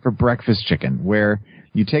concept for breakfast chicken where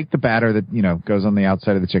you take the batter that, goes on the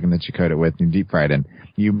outside of the chicken that you coat it with and you deep fry it in.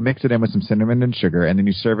 You mix it in with some cinnamon and sugar, and then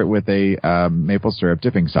you serve it with a maple syrup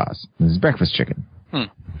dipping sauce. This is breakfast chicken.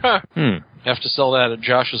 Have to sell that at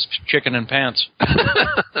Josh's Chicken and Pants.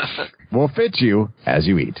 Will fit you as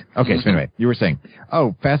you eat. Okay, so anyway, you were saying,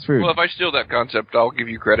 fast food. Well, if I steal that concept, I'll give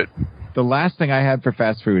you credit. The last thing I had for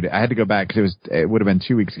fast food, I had to go back because it would have been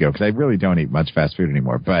 2 weeks ago because I really don't eat much fast food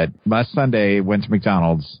anymore. But last Sunday, went to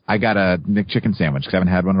McDonald's. I got a McChicken sandwich because I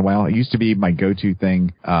haven't had one in a while. It used to be my go-to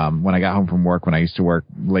thing when I got home from work, when I used to work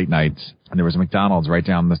late nights. And there was a McDonald's right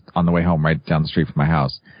down on the way home, right down the street from my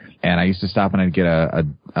house. And I used to stop and I'd get a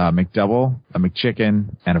McDouble, a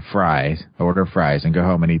McChicken, and a fries. I order fries and go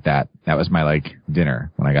home and eat that. That was my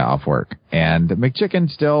dinner when I got off work. And McChicken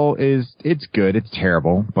still it's good. It's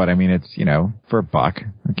terrible, but I mean it's for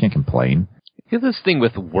 $1. I can't complain. Here's this thing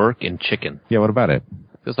with work and chicken. Yeah, what about it?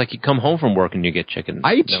 It's like you come home from work and you get chicken.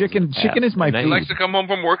 I eat chicken. Chicken is my food. He likes to come home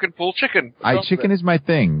from work and pull chicken. Chicken is my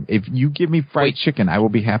thing. If you give me fried chicken, I will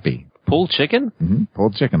be happy. Pulled chicken? Mm-hmm.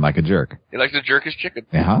 Pulled chicken like a jerk. He likes to jerk his chicken.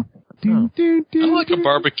 Uh-huh. I like a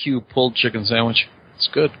barbecue pulled chicken sandwich. It's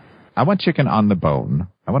good. I want chicken on the bone.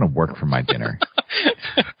 I want to work for my dinner.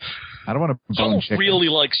 I don't want to bone chicken. Really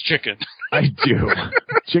likes chicken. I do.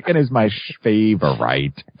 Chicken is my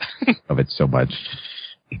favorite. Love it so much.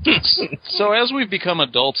 So as we've become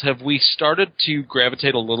adults, have we started to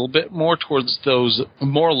gravitate a little bit more towards those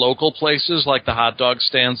more local places like the hot dog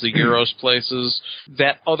stands, the gyros places,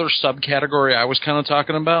 that other subcategory I was kind of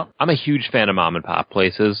talking about? I'm a huge fan of mom and pop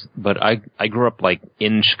places, but I grew up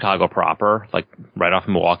in Chicago proper, right off of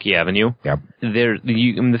Milwaukee Avenue. Yep.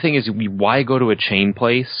 The thing is, why go to a chain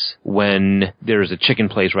place when there's a chicken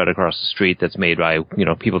place right across the street that's made by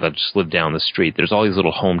people that just live down the street? There's all these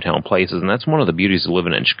little hometown places, and that's one of the beauties of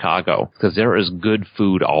living in Chicago, because there is good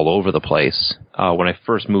food all over the place. When I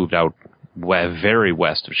first moved out very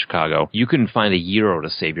west of Chicago, you couldn't find a gyro to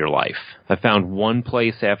save your life. I found one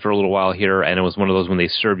place after a little while here, and it was one of those when they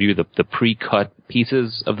served you the pre-cut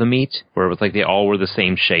pieces of the meat, where it was like they all were the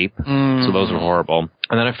same shape. So those were horrible.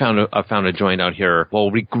 And then I found a joint out here.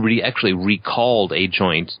 Well, we actually recalled a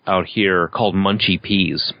joint out here called Munchie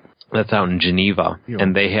Peas. That's out in Geneva. Ew.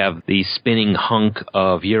 And they have the spinning hunk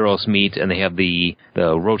of gyros meat, and they have the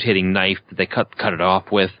rotating knife that they cut it off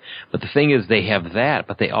with. But the thing is, they have that,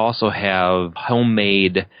 but they also have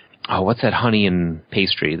homemade, what's that honey and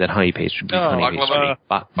pastry? That honey pastry. Baklava.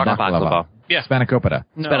 Baklava. Yeah. Spanakopita.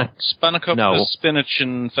 No, No. spanakopita, spinach,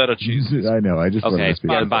 and feta cheese. I know. I just Okay, wanted to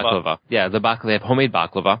yeah, the baklava. Yeah, the baklava. They have homemade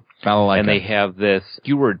baklava. And they have this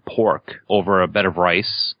skewered pork over a bed of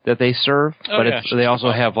rice that they serve. But they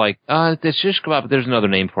also have it's shish kebab, but there's another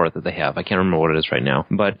name for it that they have. I can't remember what it is right now.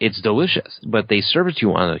 But it's delicious. But they serve it to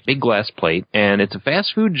you on a big glass plate, and it's a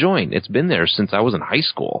fast food joint. It's been there since I was in high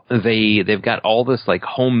school. They've got all this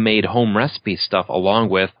homemade, home recipe stuff along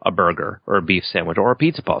with a burger or a beef sandwich or a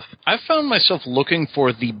pizza puff. I found myself looking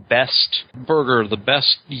for the best burger, the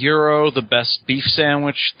best gyro, the best beef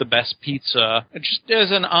sandwich, the best pizza, just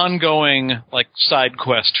as an ongoing side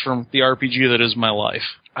quest from the RPG that is my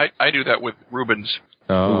life. I do that with Reuben's.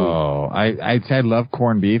 Oh, I love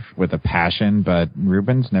corned beef with a passion, but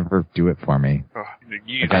Reuben's never do it for me. Oh,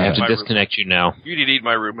 I have to disconnect you now. You need to eat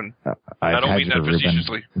my Reuben. I don't mean that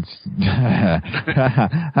facetiously.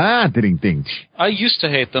 Ding. I used to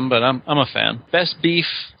hate them, but I'm a fan. Best beef,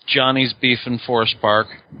 Johnny's Beef in Forest Park.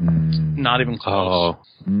 Not even close.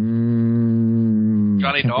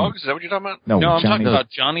 Johnny Dogs? Is that what you're talking about? No, I'm talking about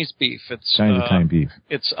Johnny's Beef. It's Johnny's Italian Beef.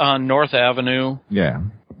 It's on North Avenue. Yeah.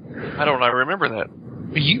 I don't know. I remember that.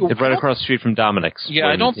 It's right across the street from Dominic's. Yeah,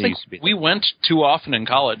 I don't think we went too often in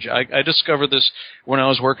college. I discovered this when I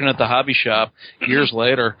was working at the hobby shop years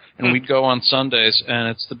later, and we'd go on Sundays, and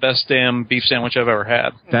it's the best damn beef sandwich I've ever had.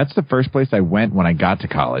 That's the first place I went when I got to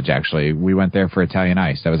college, actually. We went there for Italian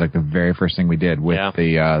Ice. That was the very first thing we did with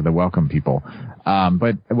the welcome people.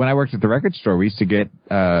 But when I worked at the record store, we used to get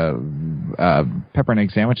pepper and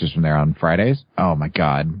egg sandwiches from there on Fridays. Oh, my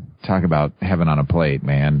God. Talk about heaven on a plate,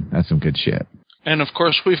 man. That's some good shit. And, of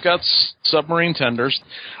course, we've got submarine tenders.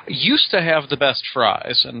 Used to have the best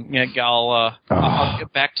fries, and I'll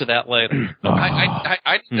get back to that later. I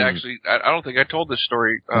actually, I don't think I told this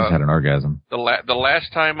story. I just had an orgasm. The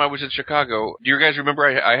last time I was in Chicago, do you guys remember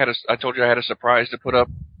I told you I had a surprise to put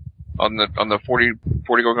up on the 40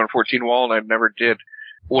 going on 14 wall, and I never did.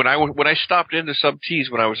 When I stopped into Sub T's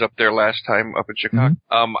when I was up there last time up in Chicago,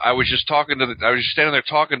 I was just standing there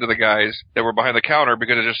talking to the guys that were behind the counter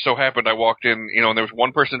because it just so happened I walked in, and there was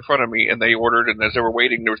one person in front of me and they ordered, and as they were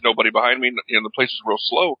waiting, there was nobody behind me, and the place was real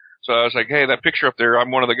slow. So I was like, hey, that picture up there,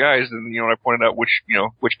 I'm one of the guys, and I pointed out which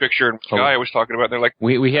picture and which guy I was talking about. And they're like,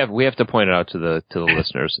 we have to point it out to the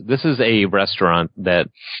listeners. This is a restaurant that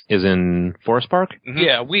is in Forest Park. Mm-hmm.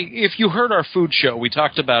 Yeah, if you heard our food show, we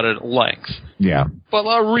talked about it at length. Yeah. But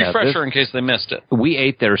a refresher in case they missed it. We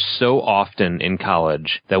ate there so often in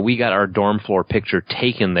college that we got our dorm floor picture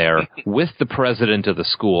taken there with the president of the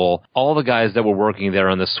school, all the guys that were working there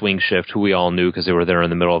on the swing shift, who we all knew because they were there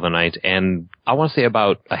in the middle of the night, and I want to say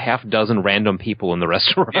about a half dozen random people in the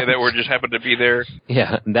restaurant. Yeah, that were just happened to be there.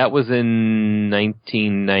 Yeah, that was in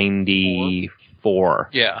 1994.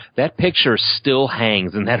 Yeah, that picture still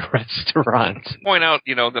hangs in that restaurant. Point out,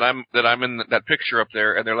 that I'm in that picture up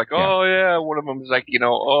there, and they're like, oh yeah, one of them is like,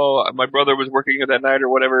 oh, my brother was working at that night or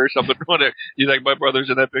whatever or something. He's like, my brother's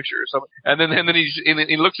in that picture or something. And then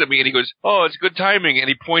he looks at me and he goes, oh, it's good timing, and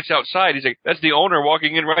he points outside. He's like, that's the owner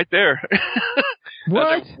walking in right there. What?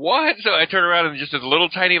 I was like, what? So I turn around and just this little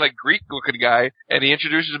tiny Greek-looking guy, and he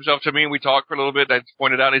introduces himself to me, and we talk for a little bit. And I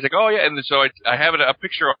pointed out, and he's like, oh yeah, and so I have a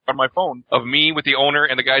picture on my phone of me with the owner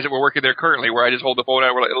and the guys that were working there currently, where I just hold the phone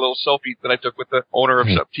out with a little selfie that I took with the owner of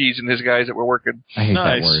Sub T's and his guys that were working. I hate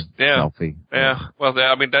that word. Yeah. Selfie. Yeah. Well,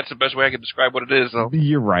 that's the best way I can describe what it is, though.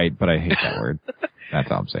 You're right, but I hate that word. That's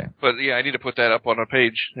all I'm saying. But yeah, I need to put that up on a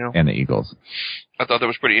page. And the Eagles. I thought that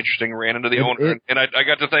was pretty interesting. Ran into the owner, and I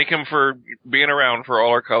got to thank him for being around for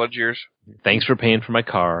all our college years. Thanks for paying for my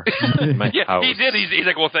car. My house. He did. He's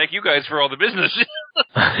like, well, thank you guys for all the business.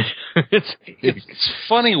 It's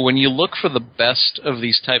funny when you look for the best of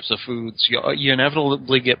these types of foods, you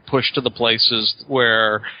inevitably get pushed to the places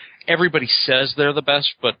where everybody says they're the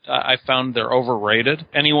best, but I found they're overrated.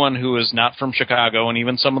 Anyone who is not from Chicago, and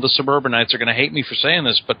even some of the suburbanites are going to hate me for saying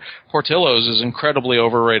this, but Portillo's is incredibly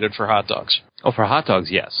overrated for hot dogs. Oh, for hot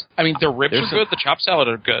dogs, yes. I mean, their ribs are good, the chopped salad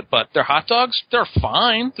are good, but their hot dogs, they're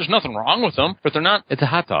fine. There's nothing wrong with them, but they're not... It's a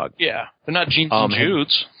hot dog. Yeah, they're not Jeans and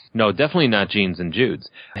Jude's. No, definitely not Jeans and Jude's.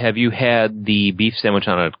 Have you had the beef sandwich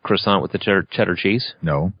on a croissant with the cheddar cheese?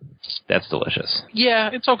 No. That's delicious.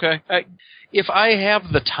 Yeah, it's okay. If I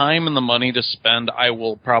have the time and the money to spend, I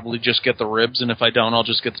will probably just get the ribs, and if I don't, I'll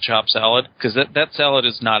just get the chopped salad, because that salad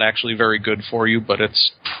is not actually very good for you, but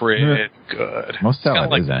it's pretty good. Most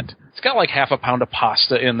salad isn't. It's got half a pound of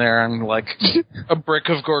pasta in there and a brick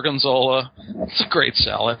of gorgonzola. It's a great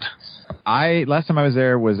salad. Last time I was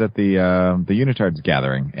there was at the Unitards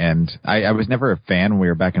gathering, and I was never a fan when we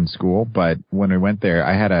were back in school, but when we went there,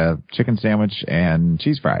 I had a chicken sandwich and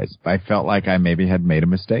cheese fries. I felt like I maybe had made a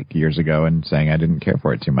mistake years ago in saying I didn't care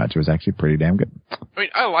for it too much. It was actually pretty damn good. I mean,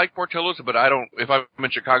 I like Portillo's, but if I'm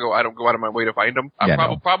in Chicago, I don't go out of my way to find them.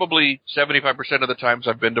 Probably 75% of the times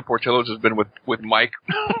I've been to Portillo's has been with Mike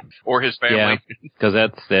or his family. Yeah, because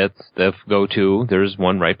that's the go-to. There's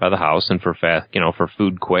one right by the house, and for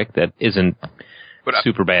food quick that isn't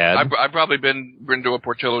super bad. I've probably been to a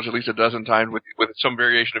Portillo's at least a dozen times with some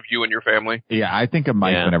variation of you and your family. Yeah, I think of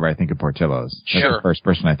Mike whenever I think of Portillo's. That's Sure. the first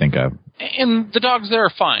person I think of. And the dogs there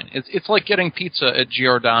are fine. It's like getting pizza at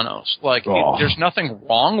Giordano's. Like, there's nothing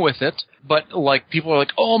wrong with it, but, like, people are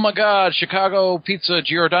like, oh, my God, Chicago pizza at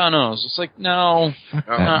Giordano's. It's like, no,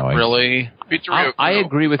 not really. Pizzeria I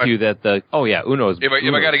agree with you that Uno's. If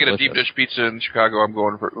I got to get a deep dish pizza in Chicago, I'm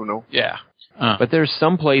going for Uno. Yeah. But there's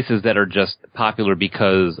some places that are just popular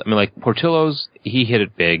because, I mean, like Portillo's, he hit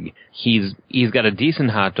it big. He's got a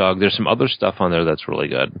decent hot dog. There's some other stuff on there that's really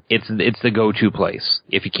good. It's the go-to place.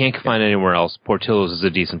 If you can't find anywhere else, Portillo's is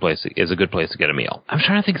a decent place, is a good place to get a meal. I'm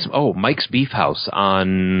trying to think Mike's Beef House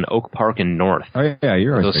on Oak Park in North. Oh, yeah,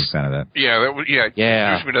 you're always a big fan of that. Yeah,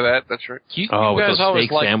 introduced me to that. That's right. You guys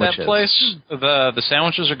always liked sandwiches. that place? The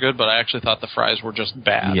sandwiches are good, but I actually thought the fries were just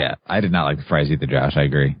bad. Yeah, I did not like the fries either, Josh. I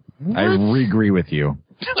agree. What? I re-agree with you.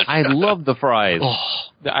 I love the fries.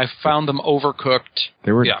 I found them overcooked.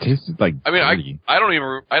 They were tasted like. I mean, I don't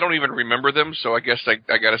even remember them, so I guess I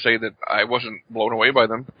got to say that I wasn't blown away by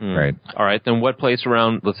them. Right. All right. Then, what place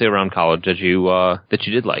around college that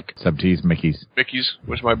you did like? Sub-T's, Mickey's. Mickey's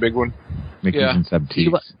was my big one. Mickey's and Sub-T's,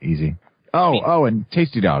 easy. Oh, and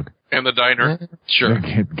Tasty Dog. And the diner. Sure.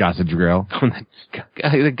 Gossage Grill.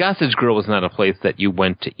 The Gossage Grill was not a place that you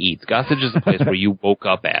went to eat. Gossage is a place where you woke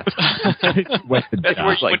up at.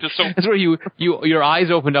 That's where your eyes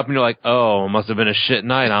opened up and you're like, oh, it must have been a shit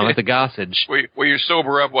night. I'm at the Gossage. Where you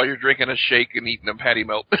sober up while you're drinking a shake and eating a patty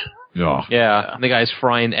melt. Oh. Yeah, the guy's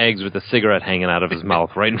frying eggs with a cigarette hanging out of his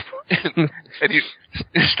mouth right in front. And you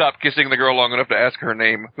stop kissing the girl long enough to ask her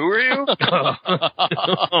name. Who are you?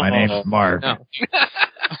 My name's Mark. No.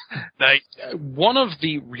 Nice. One of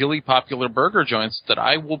the really popular burger joints that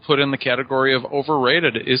I will put in the category of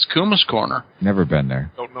overrated is Kuma's Corner. Never been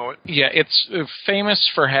there. Don't know it. Yeah, it's famous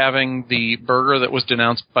for having the burger that was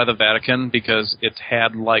denounced by the Vatican because it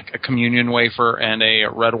had like a communion wafer and a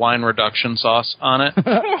red wine reduction sauce on it.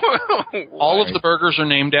 All of the burgers are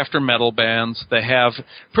named after metal bands. They have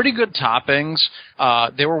pretty good toppings.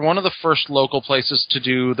 They were one of the first local places to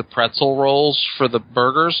do the pretzel rolls for the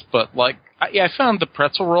burgers, but like, I found the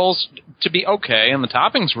pretzel rolls to be okay, and the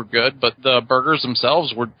toppings were good, but the burgers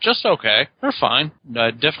themselves were just okay. They're fine.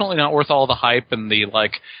 Definitely not worth all the hype and the,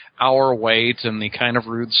 like, hour wait and the kind of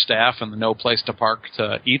rude staff and the no place to park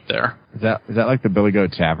to eat there. Is that like the Billy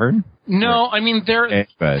Goat Tavern? No, I mean,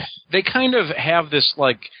 they kind of have this,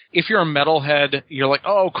 like, if you're a metalhead, you're like,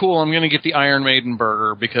 oh, cool, I'm going to get the Iron Maiden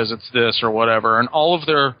burger because it's this or whatever, and all of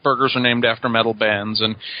their burgers are named after metal bands,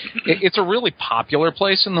 and it's a really popular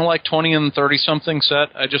place in the, like, 20 and 30-something set.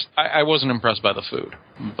 I wasn't impressed by the food.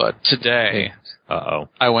 But today,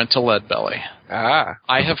 I went to Lead Belly.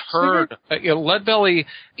 I have heard Lead Belly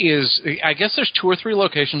is, I guess there's 2 or 3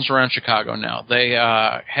 locations around Chicago now. They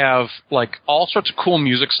have like all sorts of cool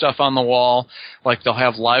music stuff on the wall. Like they'll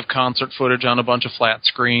have live concert footage on a bunch of flat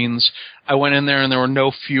screens. I went in there and there were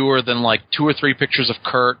no fewer than like 2 or 3 pictures of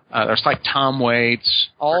Kurt. There's like Tom Waits.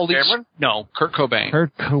 Kurt Cameron? No, Kurt Cobain.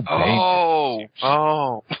 Kurt Cobain.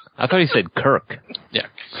 Oh. I thought he said Kirk. Yeah.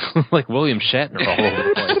 Like William Shatner all over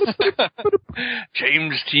the place.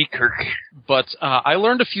 James T. Kirk. But I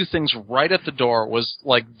learned a few things right at the door. Was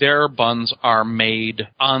like their buns are made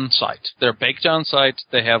on site. They're baked on site.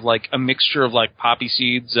 They have like a mixture of like poppy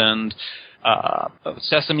seeds and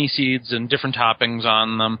sesame seeds and different toppings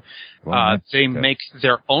on them. Well, they make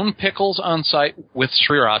their own pickles on site with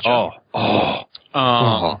sriracha.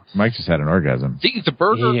 Mike just had an orgasm. The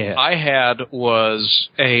burger I had was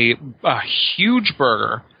a huge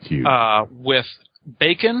burger with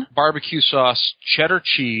bacon, barbecue sauce, cheddar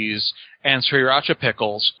cheese, and sriracha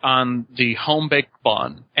pickles on the home-baked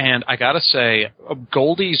bun. And I gotta say,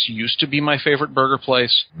 Goldie's used to be my favorite burger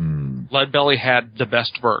place. Lead Belly had the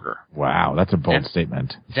best burger. Wow, that's a bold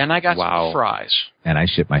statement. Then I got some fries. And I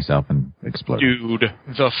shit myself and exploded. Dude,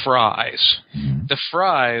 the fries. The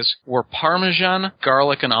fries were Parmesan,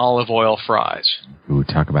 garlic, and olive oil fries. Ooh,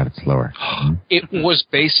 talk about it slower. It was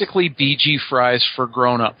basically BG fries for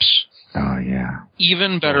grown-ups. Oh, yeah.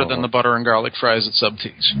 Even better than the butter and garlic fries at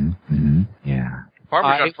Sub-T's. Yeah.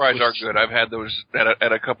 Parmesan fries are good. I've had those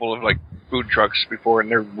at a couple of like food trucks before, and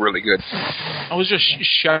they're really good. I was just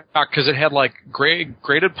shocked because it had like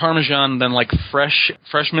grated Parmesan, then like fresh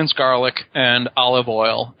minced garlic and olive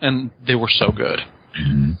oil, and they were so good.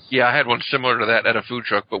 Yeah, I had one similar to that at a food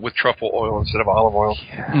truck, but with truffle oil instead of olive oil.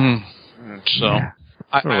 So,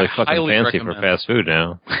 It's really fucking highly fancy for recommend fast food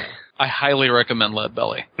now. I highly recommend Lead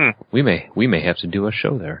Belly. We may have to do a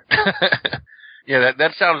show there. Yeah,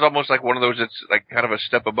 that sounds almost like one of those that's like kind of a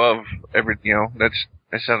step above every, that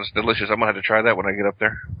sounds delicious. I'm going to have to try that when I get up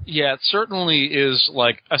there. Yeah, it certainly is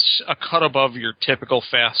like a cut above your typical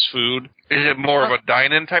fast food. Is it more of a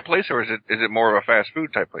dine-in type place, or is it more of a fast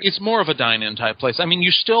food type place? It's more of a dine-in type place. I mean, you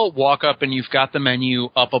still walk up and you've got the menu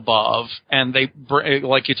up above, and they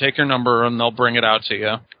you take your number and they'll bring it out to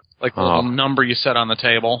you. Like the little number you set on the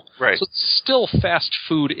table. Right. So it's still fast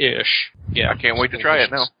food-ish. Yeah. I can't wait to try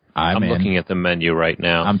it now. I'm in. looking at the menu right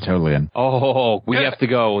now. I'm totally in. Oh, we have to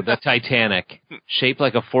go. The Titanic. Shaped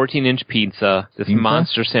like a 14-inch pizza, this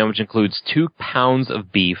monster sandwich includes 2 pounds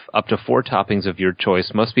of beef, up to 4 toppings of your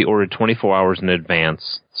choice, must be ordered 24 hours in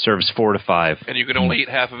advance. Serves 4 to 5. And you can only eat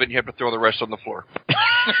half of it, and you have to throw the rest on the floor.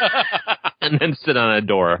 And then sit on a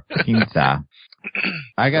door. Pizza.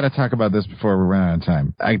 I got to talk about this before we run out of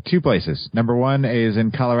time. 2 places. Number 1 is in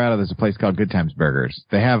Colorado. There's a place called Good Times Burgers.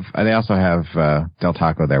 They also have Del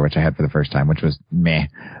Taco there, which I had for the first time, which was meh.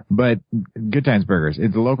 But Good Times Burgers,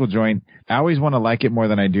 it's a local joint. I always want to like it more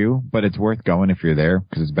than I do, but it's worth going if you're there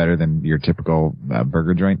because it's better than your typical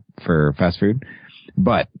burger joint for fast food.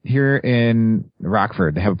 But here in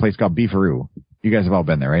Rockford, they have a place called Beefaroo. You guys have all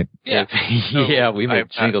been there, right? Yeah. Yeah, we might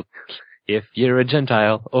jingle. If you're a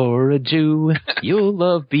Gentile or a Jew, you'll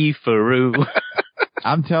love Beefaroo.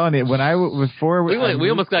 I'm telling you, We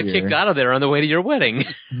almost got kicked out of there on the way to your wedding.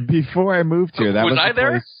 Before I moved here, that was I the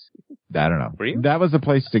there? place. I don't know. Were you? That was the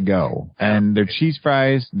place to go. And their cheese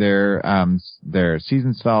fries, their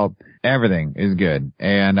seasoned salt, everything is good.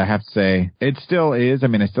 And I have to say, it still is. I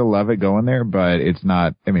mean, I still love it going there, but it's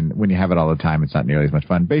not, I mean, when you have it all the time, it's not nearly as much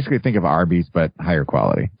fun. Basically, think of Arby's, but higher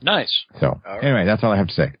quality. Nice. So, anyway, that's all I have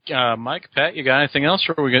to say. Mike, Pat, you got anything else,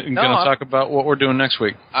 or are we going to talk about what we're doing next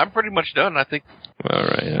week? I'm pretty much done, I think. All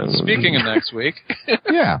right. Speaking of next week.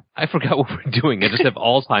 Yeah. I forgot what we're doing. I just have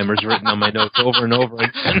Alzheimer's written on my notes over and over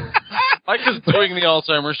again. Mike is doing the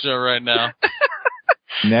Alzheimer's show right now.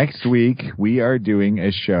 Next week, we are doing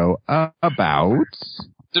a show about...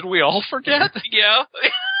 Did we all forget? Yeah.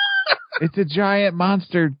 It's a giant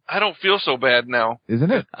monster, I don't feel so bad now.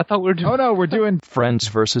 isn't it? I thought we were doing... Oh, no, we're doing... Friends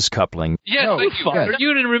versus coupling. Yes, No, thank you. fuck.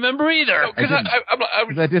 You didn't remember either. Because I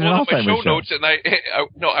was I did an pulling up my Alzheimer's show show. notes, and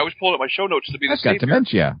I was pulling up my show notes to be the I've got savior.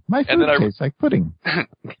 dementia. My And food then tastes like pudding.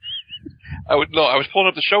 I was pulling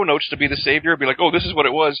up the show notes to be the savior, be like, oh, this is what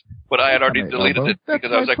it was, but I had already That's deleted it that's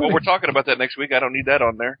because I was my like, well, we're pudding. talking about that next week. I don't need that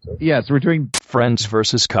on there. So. Yes, we're doing... Friends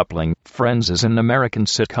versus coupling. Friends is an American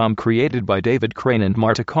sitcom created by David Crane and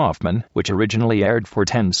Marta Kaufman, which originally aired for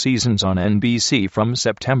 10 seasons on NBC from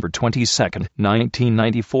September 22,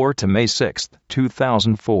 1994 to May 6,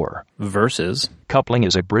 2004. Versus. Coupling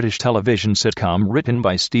is a British television sitcom written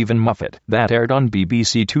by Stephen Moffat that aired on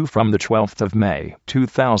BBC Two from the 12th of May,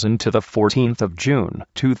 2000 to the 14th of June,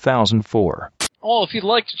 2004. Oh, if you'd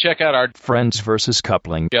like to check out our Friends versus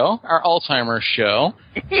coupling. show, our Alzheimer's show,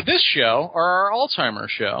 this show, or our Alzheimer's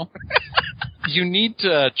show, you need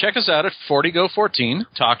to check us out at 40Go14,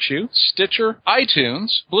 TalkShoe, Stitcher,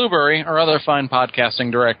 iTunes, Blueberry, or other fine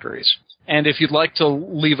podcasting directories. And if you'd like to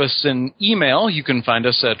leave us an email, you can find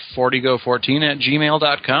us at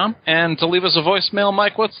 40go14@gmail.com. And to leave us a voicemail,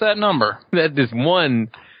 Mike, what's that number? That is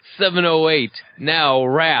 1-708. Now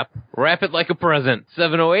rap it like a present.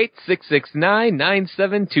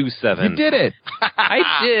 708-669-9727. You did it!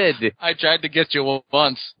 I did. I tried to get you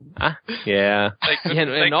once. Yeah. Thank And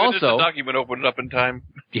goodness also, the document opened up in time.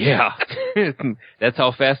 yeah, that's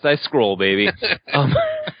how fast I scroll, baby.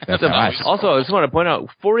 That's nice. Also, I just want to point out,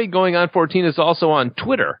 40 Going on 14 is also on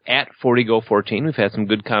Twitter, at 40Go14. We've had some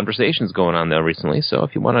good conversations going on there recently, so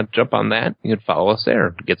if you want to jump on that, you can follow us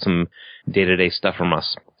there to get some day-to-day stuff from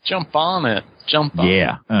us. Jump on it. Jump on it.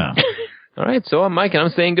 Yeah. All right, so I'm Mike, and I'm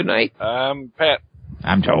saying goodnight. Pat.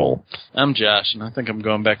 I'm Joel. I'm Josh, and I think I'm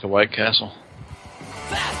going back to White Castle.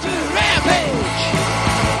 Fast food rampage!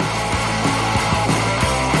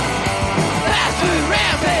 Fast food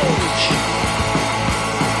rampage!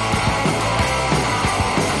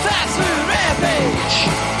 Fast food rampage!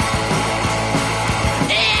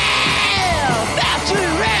 Yeah! Fast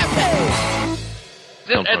food rampage!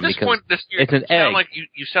 Come At from this because point, it's an egg.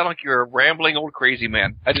 you sound like you're a rambling old crazy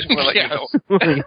man. I just want to let you know. Yes.